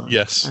that this month?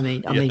 Yes. I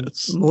mean,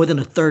 more than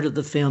a third of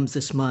the films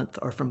this month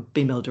are from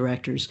female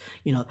directors,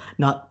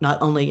 not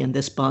only in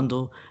this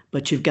bundle,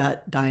 but you've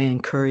got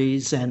Diane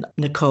Curries and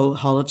Nicole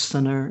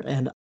Holofcener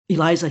and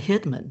Eliza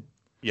Hittman.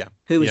 Yeah.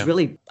 Who is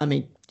really,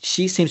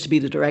 she seems to be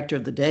the director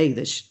of the day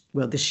this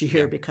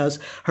year, because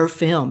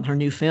her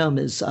new film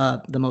is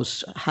the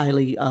most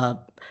highly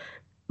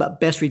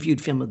best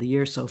reviewed film of the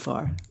year so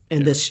far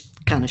in this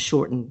kind of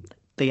shortened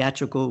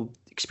theatrical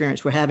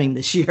experience we're having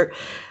this year.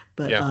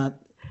 But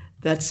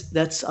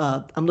that's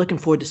I'm looking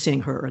forward to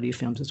seeing her early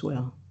films as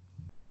well.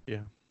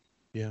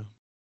 Yeah.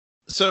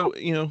 So,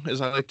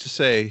 as I like to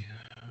say,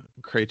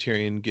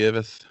 Criterion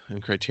giveth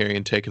and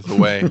Criterion taketh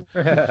away.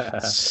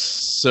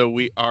 So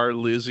we are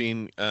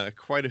losing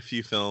quite a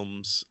few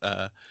films.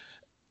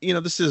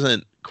 This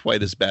isn't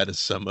quite as bad as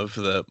some of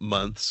the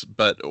months,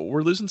 but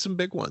we're losing some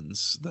big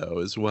ones, though,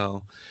 as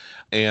well.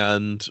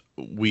 And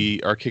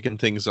we are kicking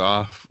things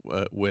off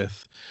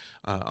with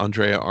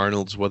Andrea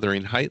Arnold's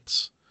Wuthering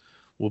Heights.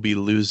 We'll be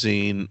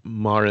losing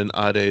Maren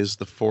Ade's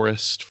The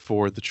Forest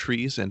for the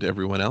Trees and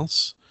Everyone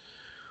Else.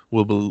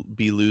 We'll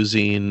be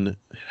losing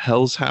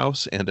Hell's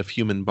House and Of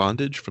Human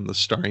Bondage from the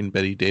starring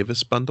Bette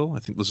Davis bundle. I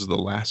think those are the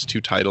last two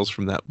titles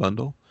from that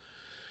bundle.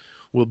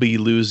 We'll be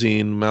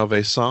losing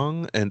Mauvais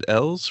Song and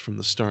Els from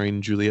the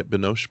starring Juliette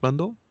Binoche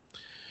bundle.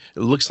 It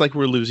looks like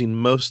we're losing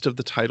most of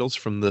the titles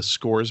from the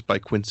Scores by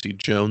Quincy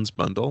Jones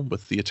bundle,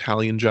 with The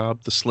Italian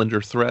Job, The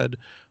Slender Thread,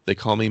 They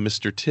Call Me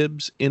Mr.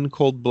 Tibbs, In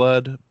Cold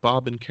Blood,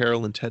 Bob and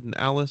Carol and Ted and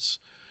Alice,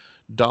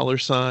 Dollar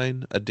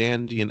Sign, A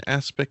Dandy and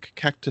Aspic,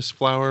 Cactus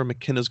Flower,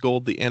 McKenna's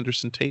Gold, The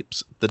Anderson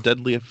Tapes, The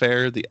Deadly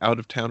Affair, The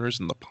Out-of-Towners,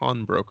 and The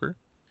Pawnbroker.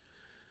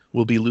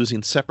 We'll be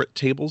losing Separate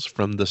Tables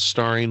from the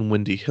starring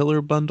Wendy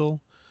Hiller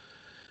bundle,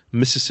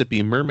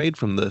 Mississippi Mermaid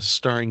from the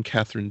starring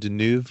Catherine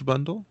Deneuve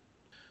bundle,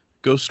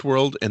 Ghost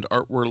World and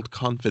Art World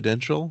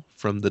Confidential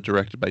from the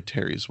directed by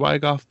Terry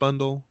Zwigoff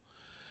bundle.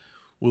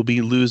 We'll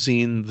be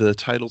losing the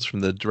titles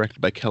from the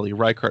directed by Kelly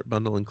Reichardt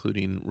bundle,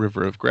 including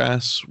River of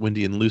Grass,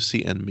 Wendy and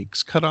Lucy, and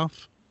Meek's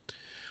Cutoff.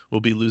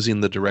 We'll be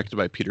losing the directed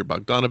by Peter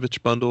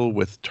Bogdanovich bundle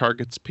with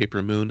Targets,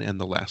 Paper Moon, and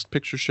The Last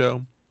Picture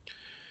Show.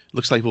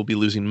 Looks like we'll be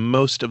losing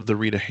most of the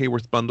Rita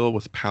Hayworth bundle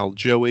with Pal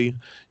Joey,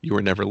 You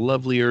Are Never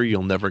Lovelier,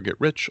 You'll Never Get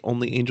Rich,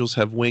 Only Angels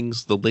Have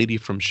Wings, The Lady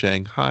from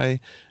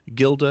Shanghai,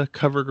 Gilda,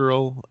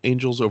 CoverGirl,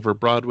 Angels Over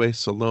Broadway,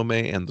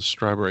 Salome, and The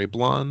Strawberry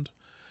Blonde.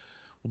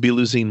 We'll be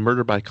losing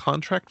Murder by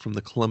Contract from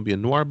the Columbia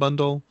Noir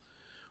bundle.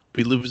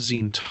 We'll be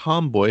losing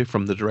Tomboy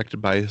from the directed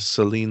by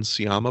Celine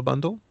Sciamma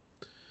bundle.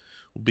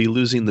 We'll be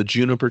losing The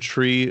Juniper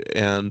Tree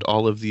and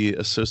all of the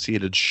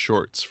associated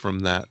shorts from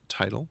that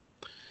title.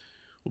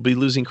 We'll be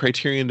losing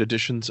Criterion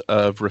editions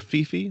of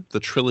Rafifi, The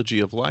Trilogy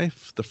of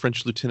Life, The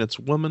French Lieutenant's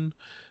Woman,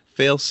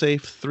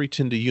 Failsafe,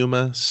 310 to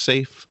Yuma,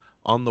 Safe,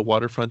 On the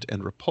Waterfront,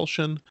 and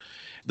Repulsion.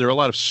 There are a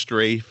lot of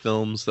stray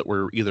films that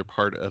were either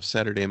part of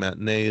Saturday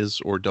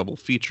matinees or double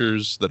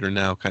features that are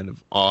now kind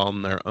of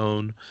on their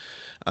own.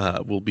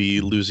 We'll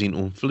be losing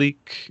Un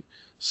Flic,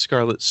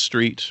 Scarlet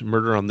Street,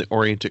 Murder on the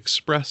Orient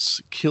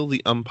Express, Kill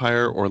the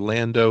Umpire,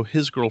 Orlando,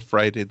 His Girl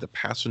Friday, The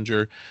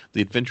Passenger,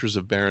 The Adventures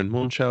of Baron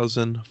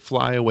Munchausen,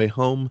 Fly Away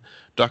Home,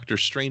 Dr.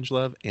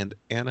 Strangelove, and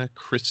Anna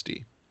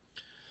Christie.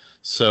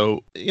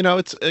 So,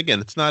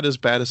 it's not as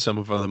bad as some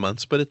of other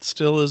months, but it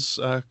still is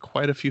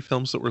quite a few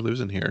films that we're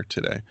losing here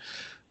today.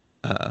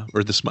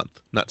 Or this month,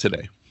 not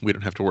today. We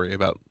don't have to worry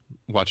about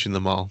watching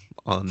them all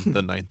on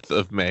the 9th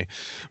of May.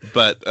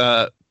 But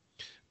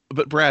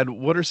Brad,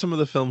 what are some of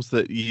the films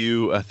that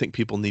you think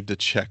people need to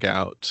check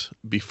out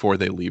before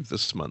they leave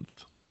this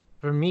month?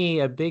 For me,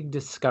 a big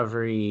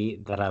discovery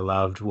that I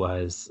loved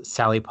was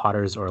Sally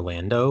Potter's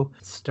Orlando,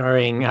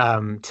 starring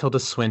Tilda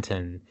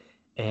Swinton.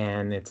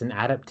 And it's an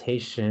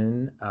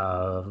adaptation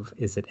of,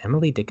 is it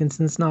Emily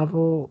Dickinson's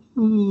novel?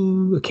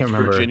 Ooh, I can't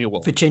remember. Virginia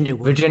Woolf.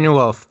 Virginia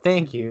Woolf.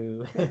 Thank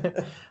you.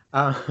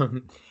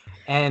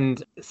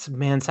 And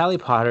man, Sally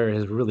Potter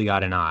has really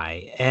got an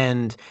eye.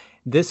 And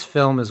this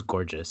film is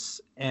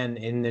gorgeous. And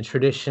in the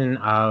tradition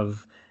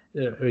of,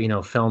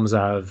 films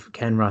of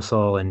Ken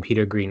Russell and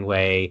Peter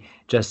Greenaway,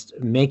 just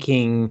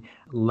making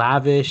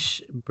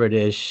lavish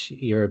British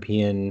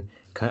European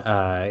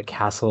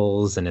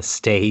castles and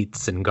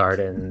estates and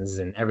gardens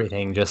and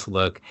everything just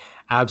look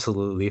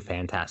absolutely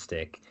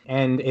fantastic.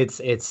 And it's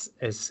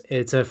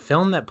a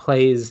film that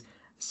plays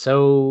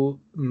so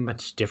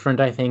much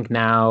different, I think,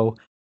 now.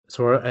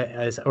 So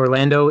as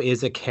Orlando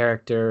is a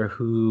character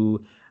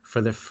who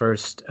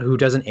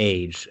doesn't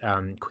age.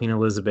 Queen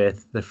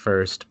Elizabeth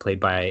I, played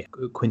by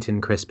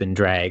Quentin Crispin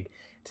Drag,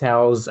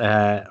 tells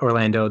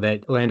Orlando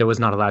that Orlando was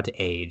not allowed to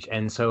age.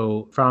 And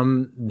so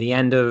from the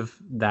end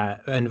of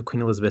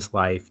Queen Elizabeth's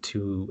life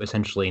to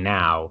essentially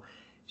now,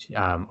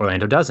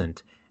 Orlando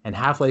doesn't. And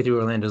halfway through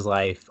Orlando's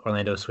life,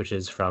 Orlando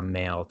switches from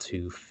male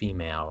to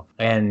female.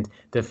 And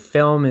the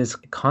film is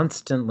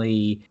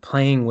constantly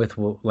playing with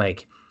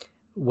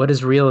what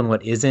is real and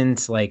what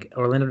isn't. Like,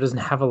 Orlando doesn't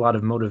have a lot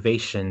of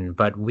motivation,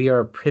 but we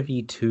are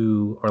privy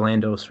to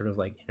Orlando's sort of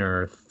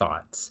inner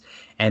thoughts.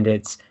 And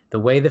it's the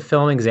way the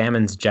film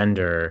examines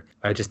gender,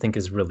 I just think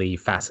is really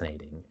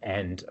fascinating.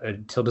 And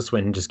Tilda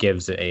Swinton just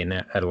gives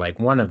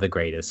one of the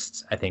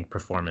greatest, I think,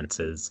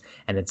 performances.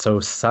 And it's so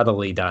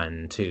subtly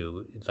done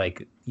too.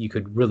 You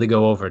could really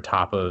go over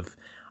top of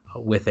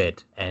with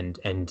it, and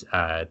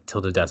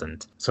Tilda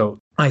doesn't. So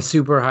I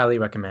super highly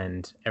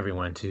recommend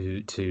everyone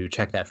to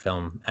check that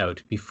film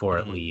out before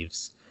it Mhm.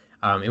 leaves.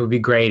 It would be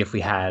great if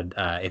we had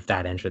if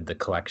that entered the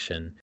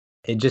collection.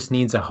 It just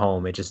needs a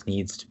home. It just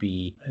needs to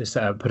be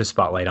put a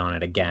spotlight on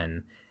it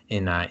again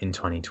in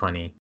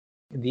 2020.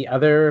 The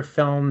other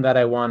film that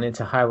I wanted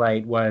to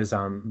highlight was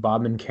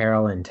Bob and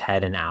Carol and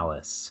Ted and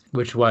Alice,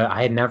 which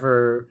I had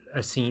never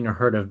seen or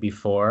heard of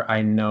before.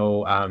 I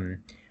know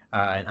an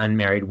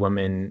unmarried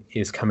woman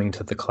is coming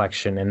to the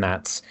collection, and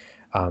that's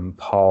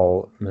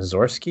Paul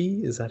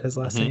Mazursky. Is that his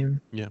last Mhm.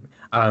 name? Yeah.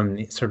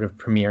 Sort of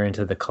premiere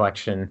into the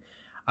collection.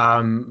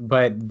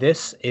 But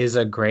this is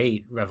a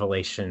great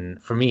revelation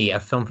for me, a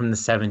film from the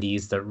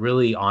 70s that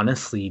really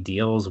honestly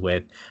deals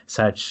with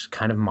such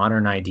kind of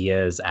modern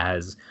ideas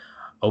as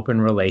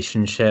open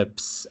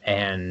relationships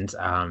and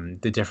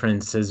the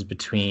differences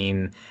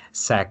between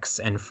sex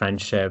and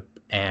friendship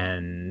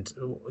and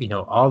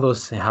all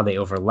those, how they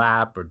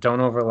overlap or don't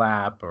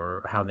overlap,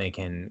 or how they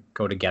can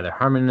go together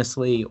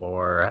harmoniously,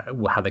 or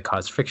how they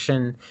cause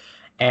friction.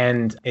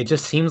 And it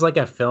just seems like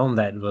a film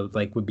that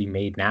would be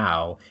made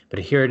now, but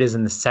here it is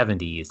in the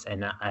 70s.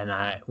 And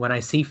when I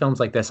see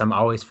films like this, I'm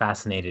always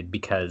fascinated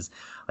because,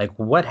 like,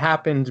 what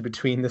happened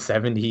between the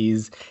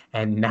 70s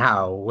and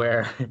now,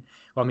 where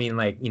well, I mean,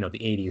 like, the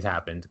 80s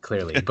happened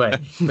clearly, but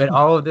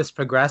all of this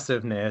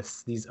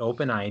progressiveness, these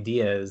open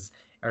ideas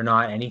are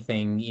not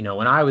anything,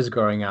 when I was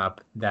growing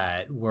up,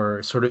 that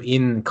were sort of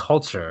in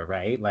culture,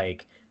 right?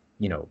 Like,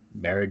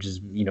 marriage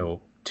is,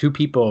 two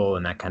people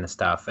and that kind of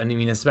stuff. And I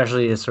mean,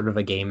 especially as sort of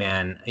a gay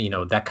man,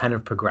 that kind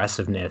of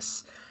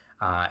progressiveness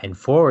and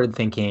forward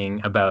thinking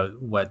about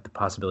what the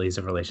possibilities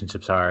of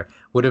relationships are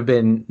would have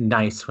been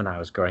nice when I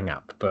was growing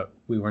up, but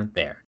we weren't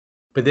there.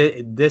 But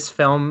this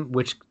film,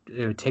 which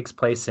takes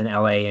place in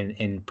LA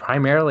and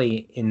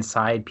primarily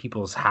inside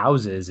people's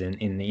houses,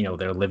 in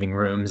their living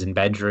rooms and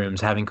bedrooms,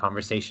 having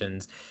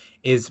conversations,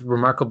 is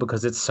remarkable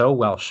because it's so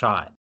well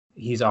shot.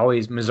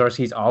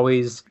 Mazursky's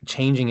always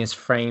changing his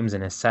frames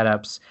and his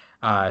setups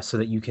so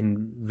that you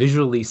can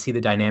visually see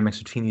the dynamics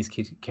between these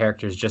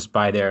characters just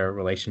by their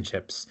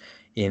relationships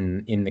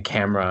in the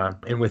camera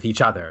and with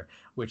each other,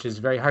 which is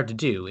very hard to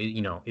do.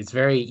 It's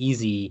very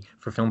easy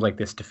for films like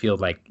this to feel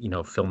like,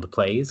 filmed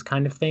plays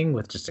kind of thing,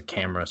 with just a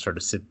camera sort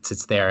of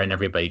sits there and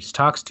everybody just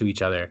talks to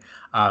each other.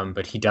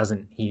 But he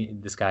doesn't.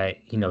 This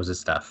guy, he knows his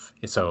stuff.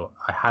 So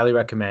I highly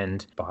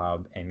recommend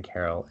Bob and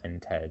Carol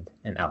and Ted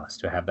and Alice.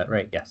 Do I have that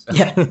right? Yes.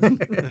 Yeah.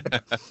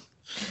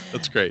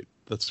 That's great.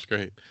 That's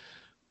great.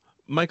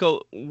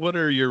 Michael, what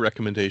are your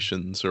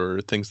recommendations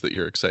or things that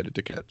you're excited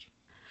to catch?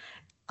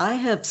 I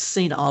have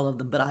seen all of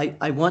them, but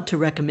I want to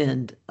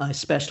recommend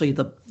especially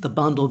the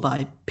bundle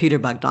by Peter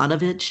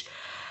Bogdanovich.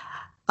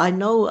 I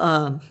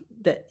know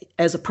that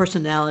as a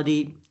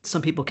personality,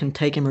 some people can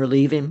take him or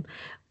leave him,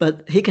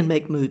 but he can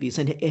make movies,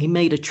 and he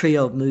made a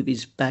trio of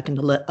movies back in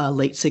the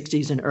late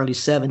 '60s and early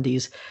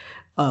 '70s,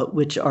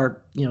 which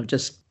are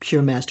just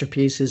pure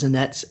masterpieces. And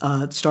that's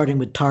starting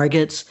with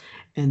Targets,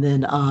 and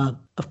then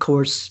of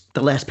course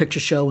The Last Picture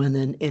Show, and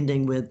then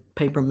ending with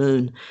Paper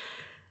Moon.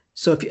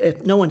 So if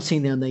no one's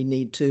seen them, they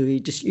need to. You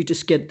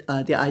just get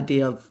the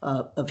idea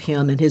of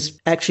him and his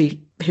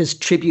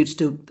tributes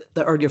to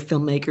the earlier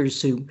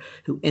filmmakers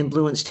who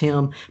influenced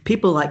him.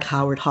 People like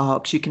Howard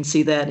Hawks. You can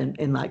see that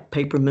in like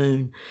Paper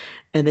Moon,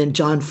 and then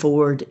John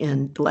Ford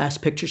in The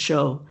Last Picture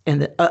Show,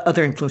 and the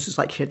other influences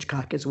like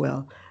Hitchcock as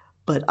well.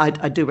 But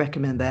I do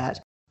recommend that.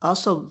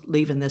 Also,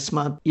 leaving this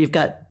month, you've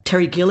got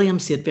Terry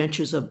Gilliam's The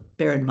Adventures of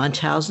Baron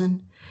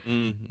Munchausen,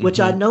 which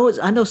I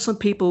know some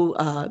people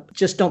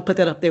just don't put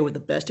that up there with the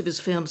best of his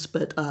films,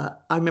 but I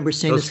remember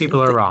seeing Those this.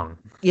 people are wrong.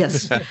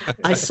 Yes,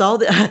 I saw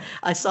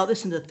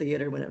this in the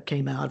theater when it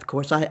came out. Of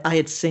course, I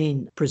had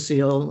seen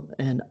Brazil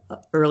and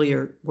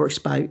earlier works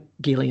by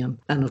Gilliam,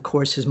 and of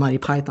course his Monty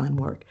Python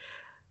work.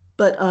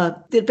 But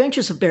The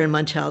Adventures of Baron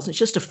Munchausen is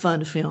just a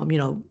fun film,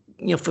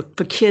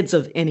 for kids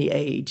of any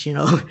age,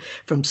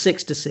 from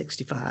 6 to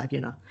 65,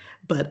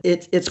 But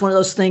it's one of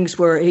those things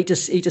where he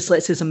just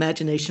lets his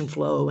imagination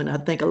flow, and I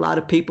think a lot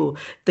of people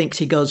thinks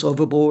he goes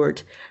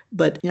overboard.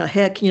 But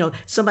heck,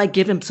 somebody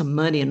give him some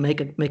money and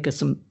make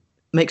some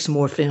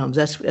more films.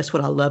 That's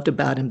what I loved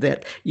about him,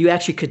 that you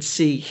actually could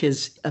see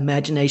his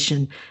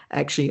imagination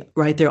actually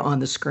right there on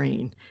the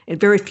screen. And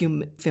very few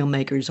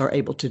filmmakers are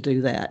able to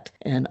do that.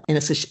 And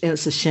it's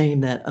a shame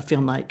that a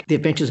film like The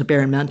Adventures of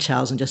Baron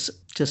Munchausen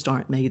just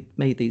aren't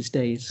made these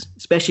days,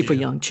 especially for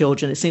young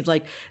children. It seems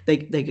like they're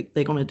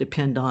going to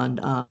depend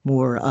on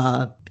more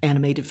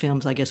animated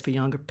films, I guess, for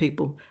younger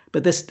people.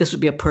 But this would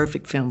be a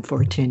perfect film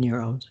for a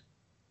 10-year-old.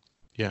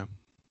 Yeah.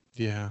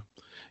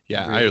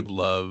 I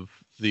love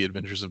The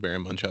Adventures of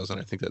Baron Munchausen.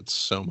 I think that's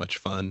so much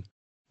fun.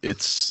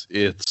 It's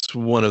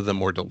one of the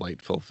more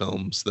delightful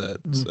films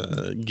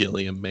that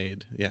Gilliam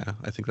made. Yeah,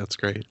 I think that's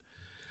great.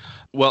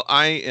 Well,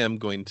 I am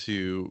going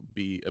to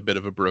be a bit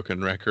of a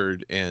broken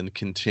record and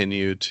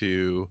continue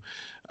to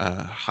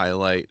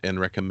highlight and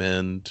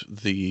recommend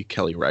the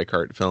Kelly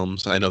Reichardt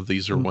films. I know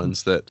these are Mhm.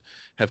 ones that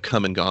have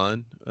come and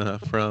gone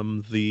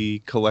from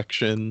the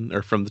collection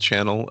or from the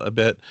channel a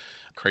bit.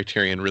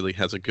 Criterion really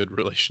has a good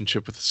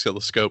relationship with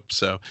Oscilloscope,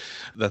 so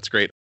that's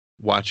great.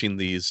 Watching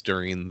these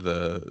during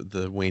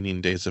the waning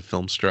days of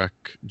Filmstruck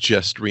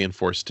just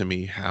reinforced to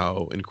me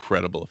how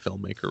incredible a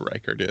filmmaker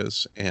Reichardt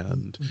is,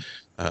 and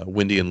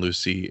Wendy and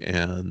Lucy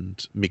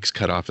and Meek's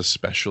Cutoff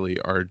especially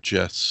are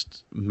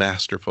just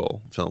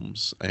masterful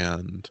films.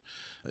 And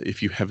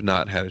if you have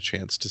not had a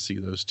chance to see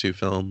those two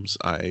films,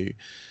 I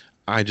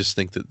just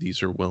think that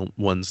these are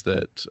ones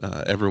that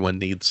everyone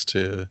needs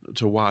to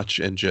watch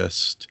and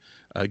just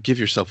give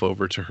yourself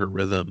over to her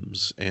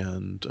rhythms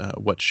and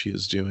what she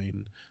is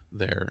doing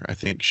there. I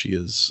think she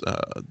is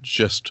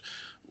just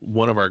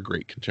one of our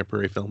great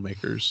contemporary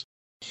filmmakers.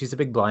 She's a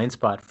big blind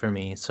spot for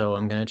me, so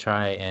I'm gonna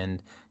try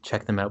and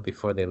check them out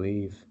before they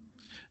leave.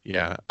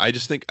 Yeah, I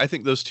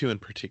think those two in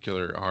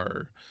particular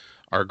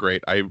are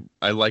great.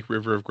 I like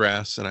River of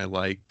Grass, and I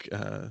like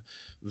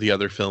the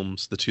other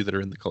films, the two that are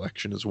in the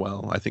collection as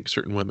well. I think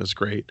Certain Women is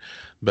great,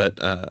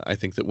 but I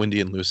think that Wendy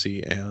and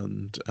Lucy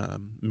and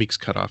Meek's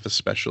Cutoff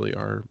especially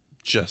are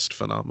just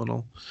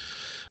phenomenal.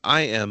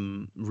 I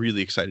am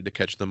really excited to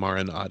catch the Mara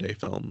and Ade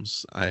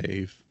films.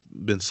 I've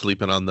been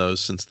sleeping on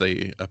those since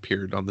they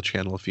appeared on the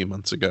channel a few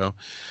months ago,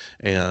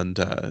 and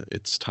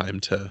it's time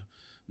to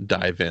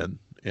dive in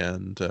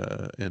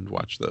and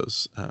watch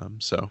those.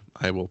 So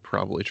I will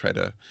probably try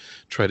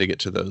to get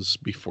to those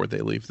before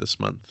they leave this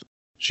month.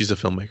 She's a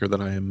filmmaker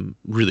that I am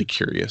really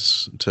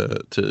curious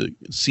to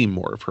see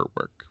more of her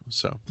work.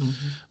 So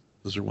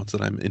those are ones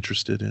that I'm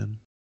interested in.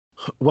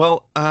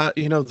 Well,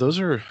 those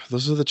are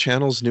the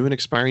channel's new and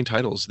expiring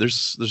titles.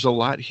 There's a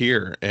lot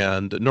here,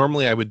 and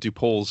normally I would do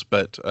polls,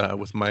 but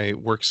with my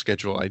work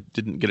schedule, I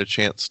didn't get a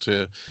chance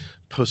to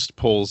post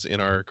polls in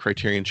our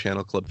Criterion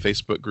Channel Club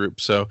Facebook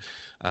group. So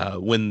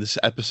when this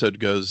episode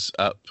goes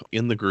up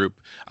in the group,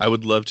 I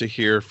would love to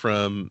hear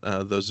from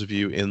those of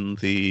you in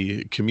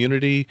the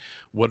community.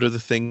 What are the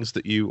things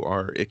that you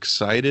are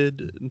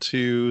excited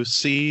to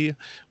see?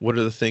 What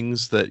are the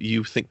things that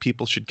you think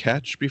people should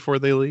catch before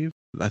they leave?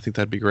 I think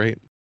that'd be great.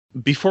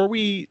 Before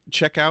we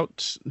check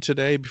out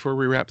today, before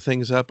we wrap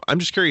things up, I'm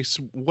just curious,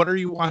 what are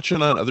you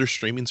watching on other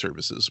streaming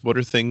services? What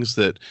are things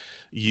that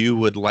you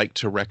would like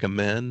to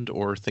recommend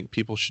or think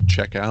people should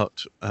check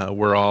out?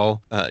 We're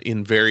all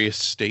in various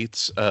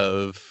states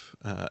of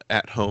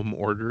at-home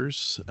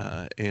orders,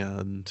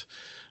 and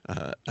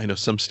I know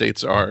some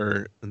states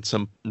are and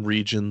some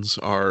regions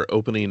are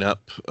opening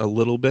up a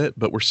little bit,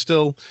 but we're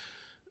still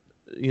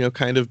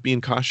kind of being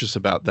cautious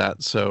about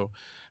that. So,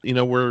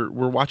 we're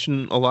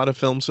watching a lot of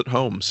films at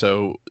home.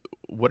 So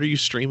what are you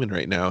streaming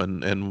right now,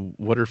 and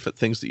what are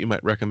things that you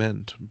might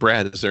recommend?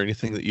 Brad, is there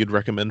anything that you'd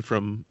recommend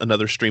from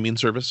another streaming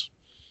service?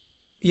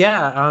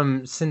 Yeah,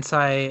 since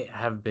I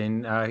have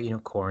been,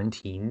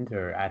 quarantined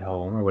or at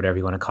home or whatever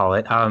you want to call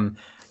it,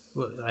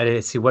 I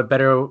see what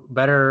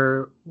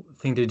better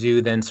thing to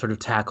do than sort of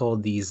tackle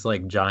these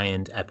like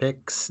giant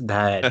epics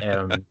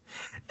that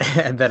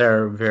that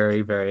are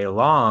very, very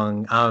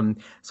long.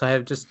 So I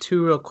have just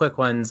two real quick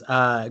ones.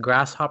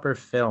 Grasshopper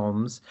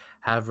Films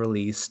have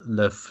released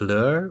Le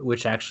Fleur,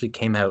 which actually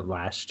came out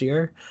last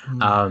year,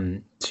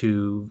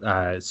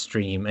 to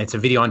stream. It's a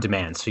video on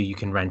demand, so you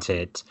can rent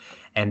it.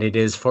 And it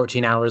is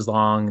 14 hours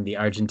long. The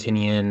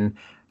Argentinian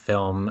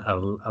film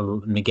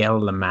Miguel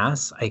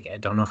Lamas. I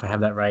don't know if I have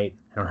that right.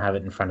 I don't have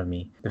it in front of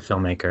me, the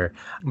filmmaker.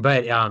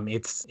 But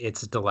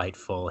it's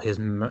delightful. His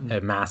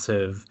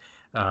massive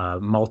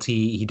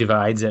he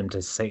divides it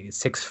into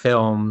six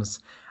films,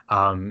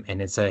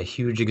 and it's a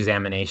huge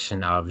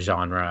examination of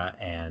genre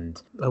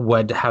and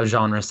how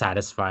genre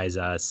satisfies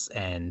us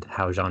and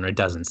how genre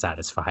doesn't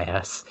satisfy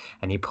us,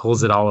 and he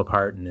pulls it all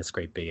apart in this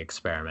great big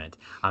experiment.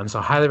 So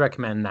I highly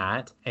recommend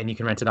that, and you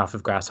can rent it off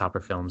of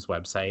Grasshopper Films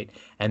website.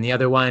 And the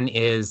other one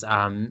is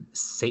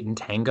Satan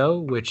Tango,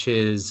 which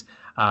is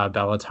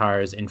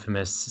Bellatar's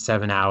infamous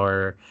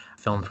 7-hour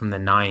film from the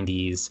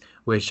 90s,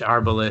 which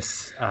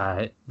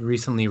Arbalest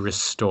recently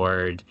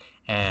restored.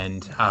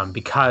 And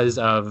because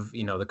of the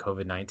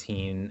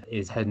COVID-19,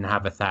 it didn't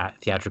have a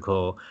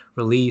theatrical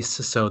release,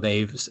 so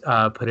they've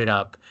put it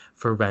up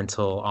for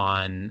rental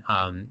on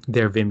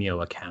their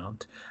Vimeo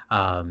account.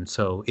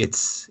 So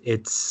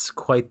it's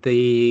quite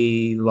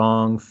the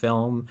long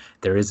film.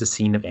 There is a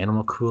scene of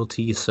animal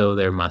cruelty, so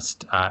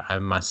I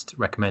must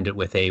recommend it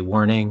with a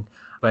warning.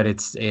 But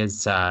it's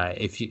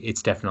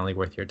definitely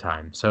worth your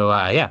time.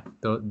 So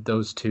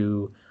those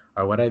two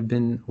are what I've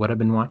been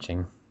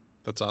watching.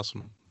 That's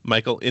awesome.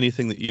 Michael,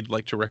 anything that you'd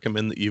like to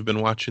recommend that you've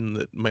been watching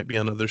that might be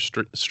on other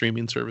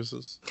streaming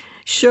services?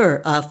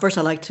 Sure. First,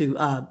 I'd like to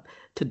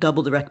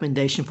double the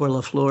recommendation for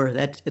La Fleur.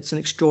 It's an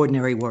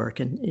extraordinary work,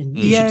 and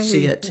you should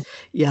see it.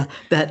 Yeah,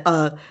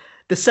 that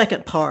the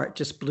second part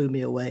just blew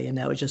me away, and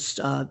that was just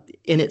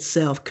in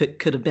itself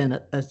could have been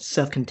a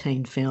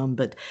self-contained film.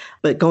 But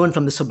going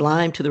from the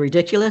sublime to the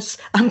ridiculous,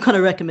 I'm going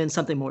to recommend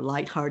something more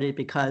lighthearted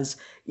because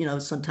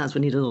sometimes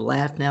we need a little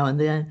laugh now and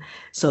then.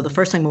 So the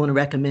first thing I want to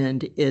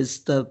recommend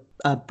is the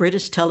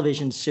British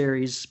television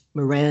series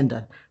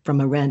Miranda, from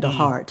Miranda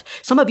Hart.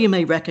 Some of you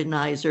may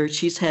recognize her.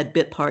 She's had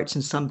bit parts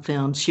in some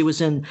films. She was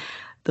in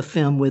the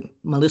film with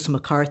Melissa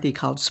McCarthy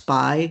called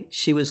Spy.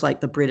 She was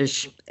like the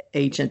British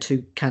agent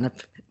who kind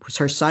of was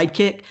her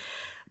sidekick,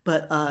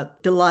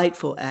 but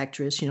delightful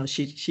actress.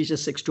 She's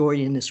just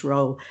extraordinary in this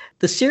role.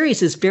 The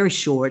series is very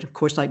short, of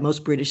course, like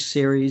most British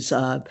series.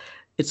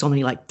 It's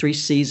only like 3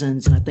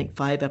 seasons, and I think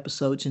 5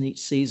 episodes in each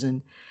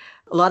season.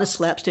 A lot of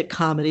slapstick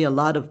comedy, a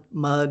lot of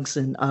mugs,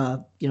 and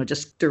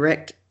just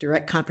direct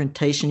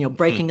confrontation.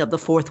 Breaking up the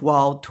fourth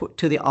wall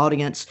to the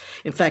audience.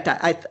 In fact,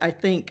 I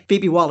think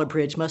Phoebe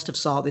Waller-Bridge must have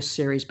saw this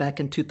series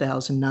back in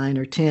 2009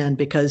 or 10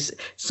 because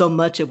so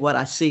much of what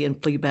I see in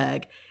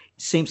Fleabag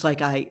seems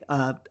like I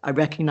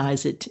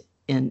recognize it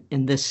in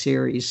this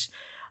series.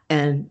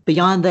 And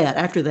beyond that,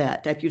 after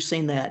you've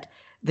seen that,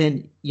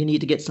 then you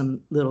need to get some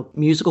little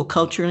musical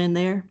culture in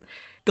there.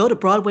 Go to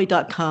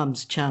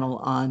Broadway.com's channel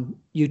on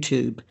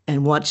YouTube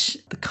and watch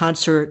the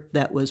concert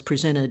that was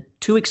presented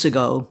 2 weeks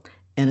ago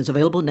and is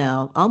available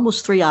now,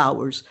 almost 3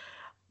 hours,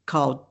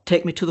 called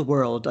Take Me to the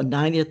World, a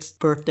 90th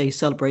birthday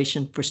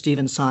celebration for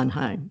Stephen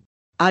Sondheim.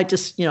 I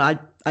just,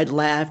 I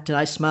laughed and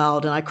I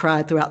smiled and I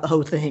cried throughout the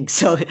whole thing.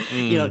 So,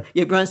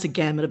 it runs the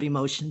gamut of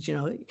emotions,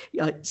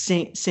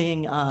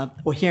 seeing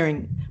or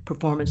hearing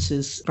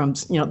performances from,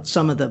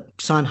 some of the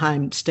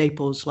Sondheim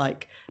staples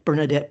like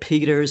Bernadette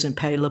Peters and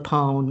Patti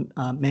LuPone,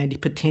 Mandy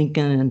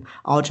Patinkin and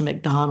Audra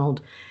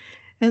McDonald.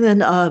 And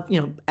then,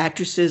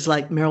 actresses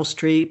like Meryl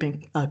Streep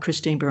and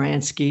Christine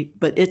Baranski.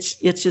 But it's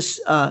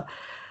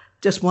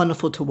just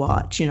wonderful to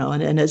watch,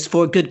 and it's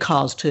for a good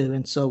cause too.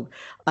 And so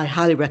I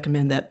highly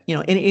recommend that,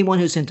 anyone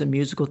who's into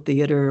musical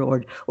theater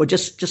or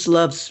just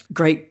loves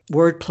great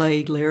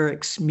wordplay,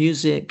 lyrics,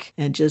 music,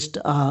 and just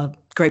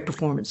great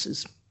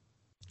performances.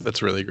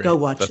 That's really great. Go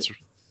watch it.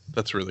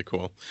 That's really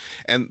cool.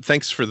 And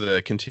thanks for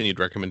the continued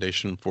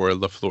recommendation for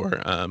La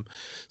Fleur.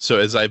 So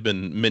as I've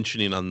been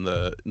mentioning on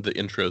the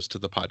intros to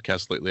the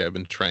podcast lately, I've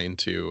been trying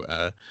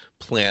to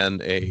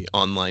plan a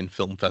online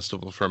film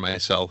festival for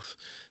myself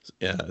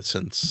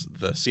since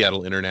the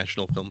Seattle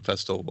International Film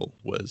Festival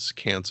was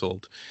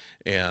canceled.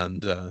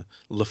 And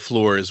La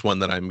Fleur is one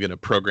that I'm going to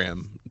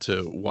program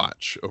to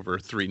watch over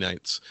 3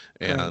 nights.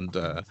 And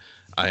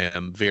I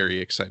am very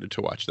excited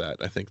to watch that.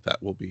 I think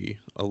that will be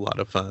a lot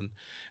of fun.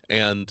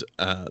 And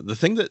the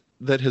thing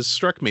that has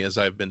struck me as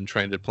I've been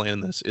trying to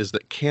plan this is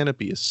that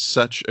Kanopy is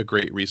such a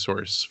great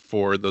resource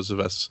for those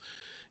of us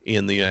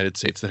in the United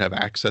States that have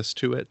access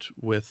to it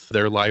with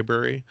their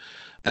library.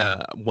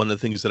 One of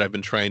the things that I've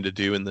been trying to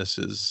do in this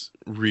is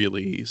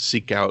really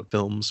seek out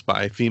films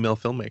by female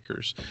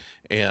filmmakers.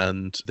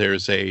 And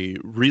there's a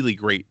really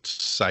great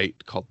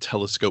site called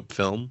Telescope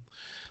Film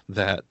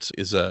that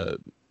is a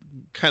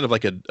kind of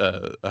like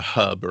a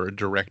hub or a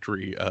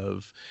directory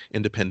of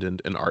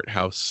independent and art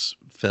house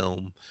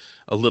film,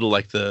 a little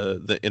like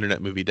the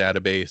Internet Movie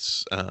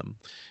Database.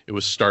 It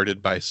was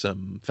started by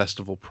some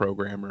festival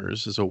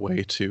programmers as a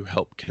way to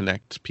help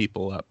connect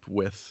people up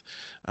with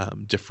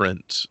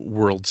different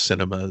world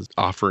cinema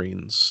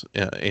offerings,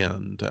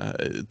 and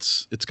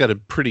it's got a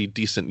pretty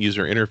decent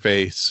user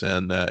interface,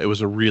 and it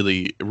was a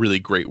really, really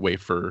great way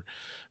for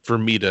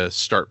me to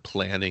start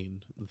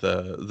planning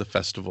the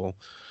festival.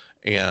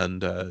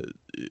 And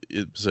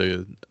it was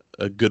a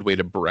good way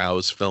to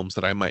browse films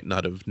that I might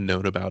not have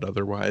known about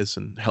otherwise,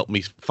 and help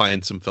me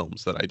find some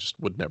films that I just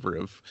wouldn't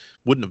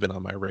have been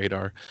on my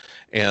radar.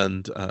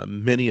 And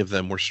many of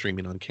them were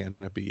streaming on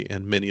Kanopy,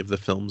 and many of the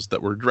films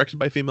that were directed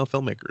by female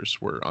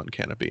filmmakers were on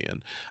Kanopy.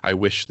 And I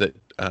wish that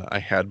I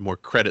had more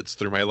credits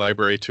through my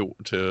library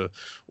to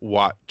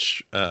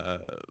watch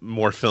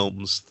more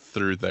films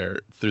through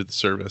the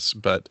service.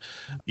 But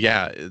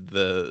yeah,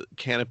 the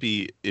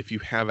Kanopy, if you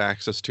have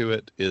access to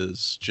it,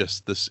 is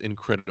just this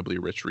incredibly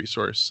rich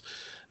resource.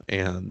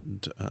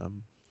 And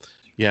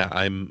yeah,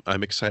 I'm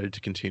excited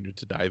to continue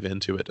to dive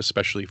into it,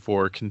 especially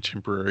for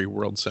contemporary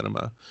world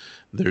cinema.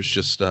 There's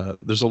just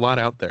there's a lot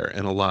out there,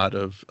 and a lot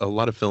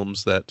of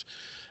films that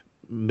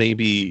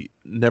maybe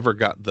never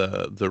got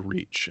the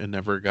reach and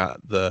never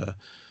got the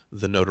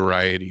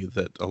notoriety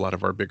that a lot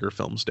of our bigger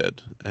films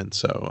did. And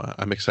so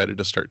I'm excited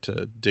to start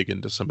to dig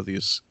into some of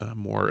these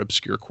more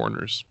obscure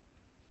corners.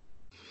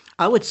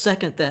 I would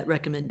second that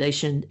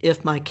recommendation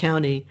if my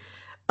county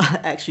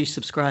actually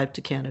subscribed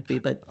to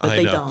Kanopy, but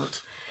they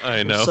don't.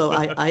 I know. So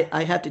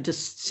I have to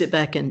just sit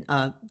back and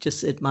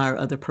just admire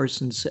other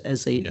persons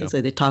as they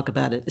talk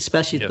about it,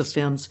 especially the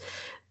films.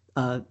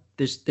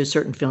 There's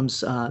certain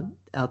films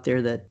out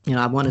there that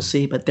I want to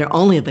see, but they're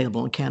only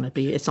available on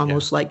Kanopy. It's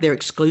almost like they're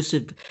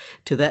exclusive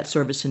to that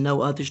service and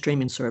no other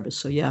streaming service.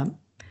 So yeah,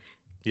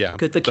 good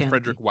for the Kanopy.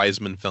 Frederick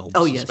Wiseman films,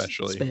 oh yes,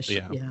 especially.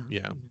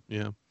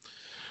 yeah.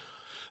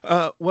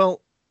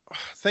 Well,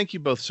 thank you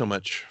both so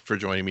much for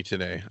joining me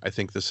today. I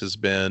think this has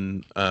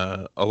been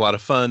a lot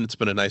of fun. It's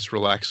been a nice,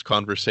 relaxed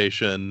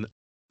conversation.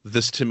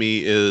 This, to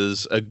me,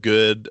 is a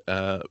good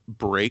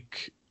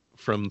break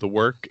from the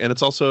work, and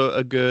it's also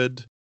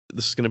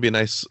this is going to be a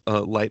nice,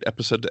 light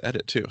episode to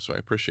edit, too, so I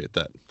appreciate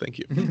that. Thank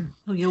you.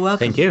 Oh, you're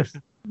welcome. Thank you.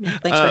 Yeah,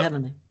 thanks for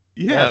having me.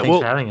 Thanks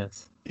for having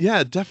us.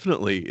 Yeah,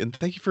 definitely. And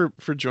thank you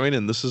for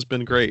joining. This has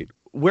been great.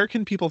 Where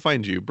can people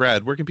find you?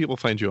 Brad, where can people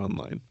find you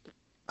online?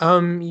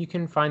 You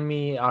can find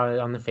me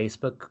on the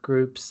Facebook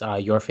groups,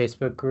 your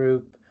Facebook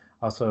group,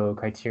 also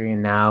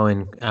Criterion Now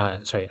and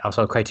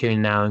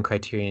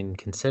Criterion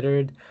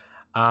Considered.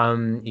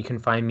 You can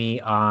find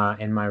me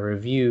in my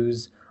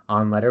reviews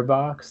on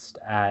Letterboxd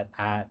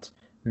at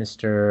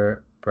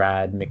Mr.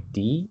 Brad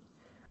McD.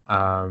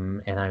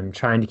 And I'm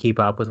trying to keep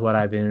up with what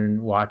I've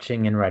been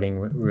watching and writing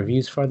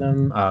reviews for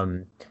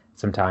them.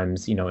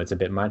 Sometimes, it's a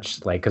bit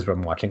much, because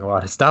I'm watching a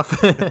lot of stuff.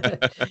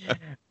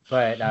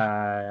 But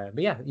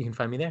yeah, you can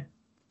find me there.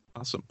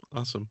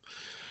 Awesome.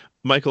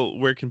 Michael,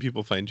 where can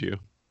people find you?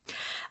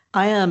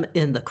 I am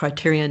in the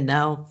Criterion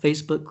Now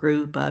Facebook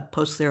group. I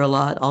post there a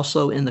lot.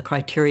 Also in the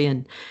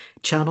Criterion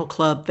Channel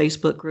Club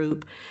Facebook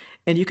group.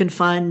 And you can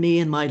find me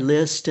in my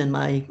list and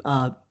my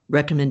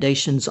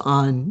recommendations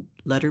on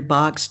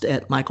Letterboxd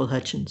at Michael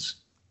Hutchins.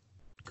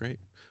 Great.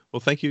 Well,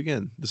 thank you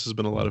again. This has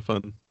been a lot of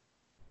fun.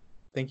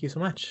 Thank you so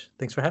much.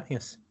 Thanks for having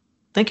us.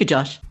 Thank you,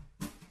 Josh.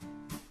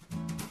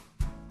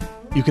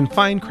 You can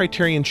find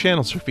Criterion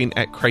Channel Surfing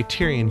at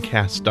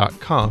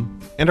CriterionCast.com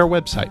and our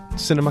website,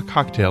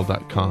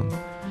 CinemaCocktail.com.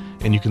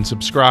 And you can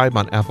subscribe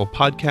on Apple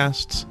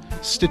Podcasts,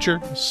 Stitcher,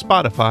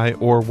 Spotify,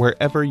 or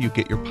wherever you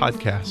get your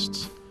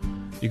podcasts.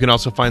 You can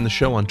also find the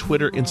show on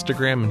Twitter,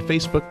 Instagram, and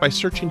Facebook by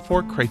searching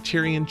for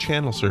Criterion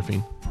Channel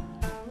Surfing.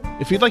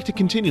 If you'd like to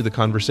continue the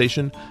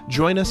conversation,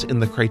 join us in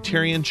the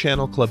Criterion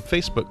Channel Club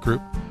Facebook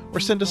group or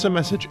send us a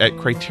message at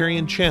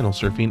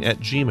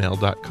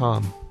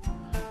CriterionChannelSurfing@gmail.com.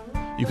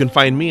 You can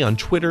find me on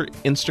Twitter,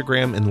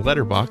 Instagram, and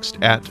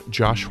Letterboxd at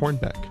Josh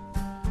Hornbeck.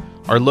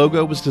 Our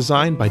logo was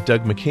designed by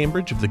Doug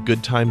McCambridge of the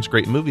Good Times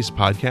Great Movies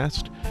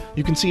podcast.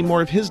 You can see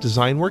more of his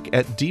design work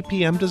at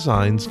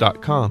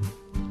dpmdesigns.com.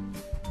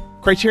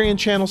 Criterion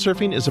Channel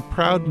Surfing is a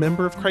proud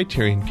member of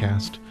Criterion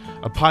Cast,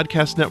 a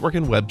podcast network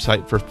and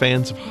website for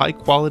fans of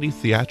high-quality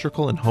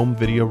theatrical and home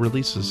video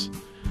releases.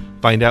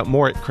 Find out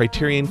more at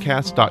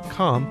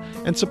CriterionCast.com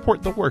and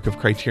support the work of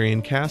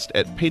Criterion Cast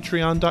at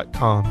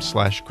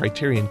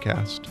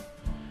patreon.com/CriterionCast.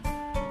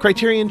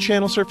 Criterion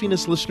Channel Surfing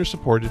is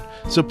listener-supported,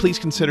 so please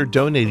consider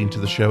donating to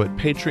the show at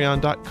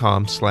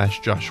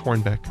patreon.com/Josh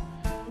Hornbeck.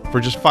 For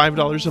just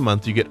 $5 a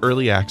month, you get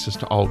early access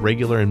to all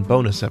regular and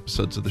bonus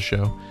episodes of the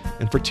show,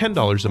 and for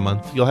 $10 a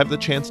month, you'll have the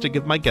chance to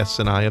give my guests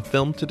and I a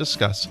film to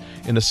discuss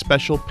in a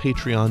special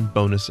Patreon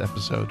bonus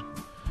episode.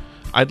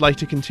 I'd like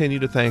to continue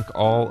to thank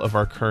all of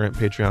our current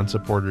Patreon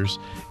supporters.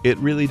 It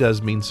really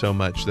does mean so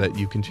much that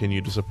you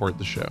continue to support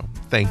the show.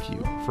 Thank you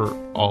for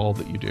all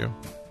that you do.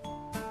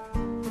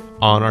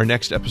 On our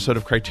next episode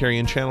of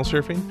Criterion Channel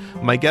Surfing,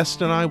 my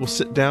guest and I will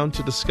sit down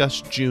to discuss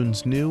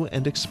June's new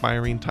and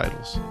expiring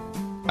titles.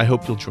 I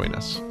hope you'll join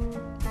us.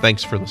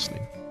 Thanks for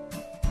listening.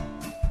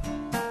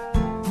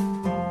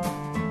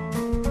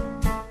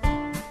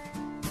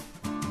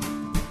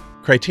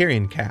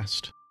 Criterion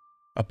Cast,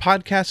 a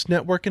podcast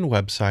network and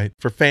website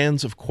for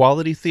fans of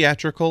quality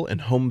theatrical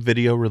and home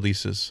video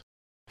releases.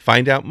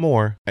 Find out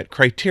more at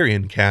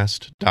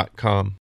CriterionCast.com.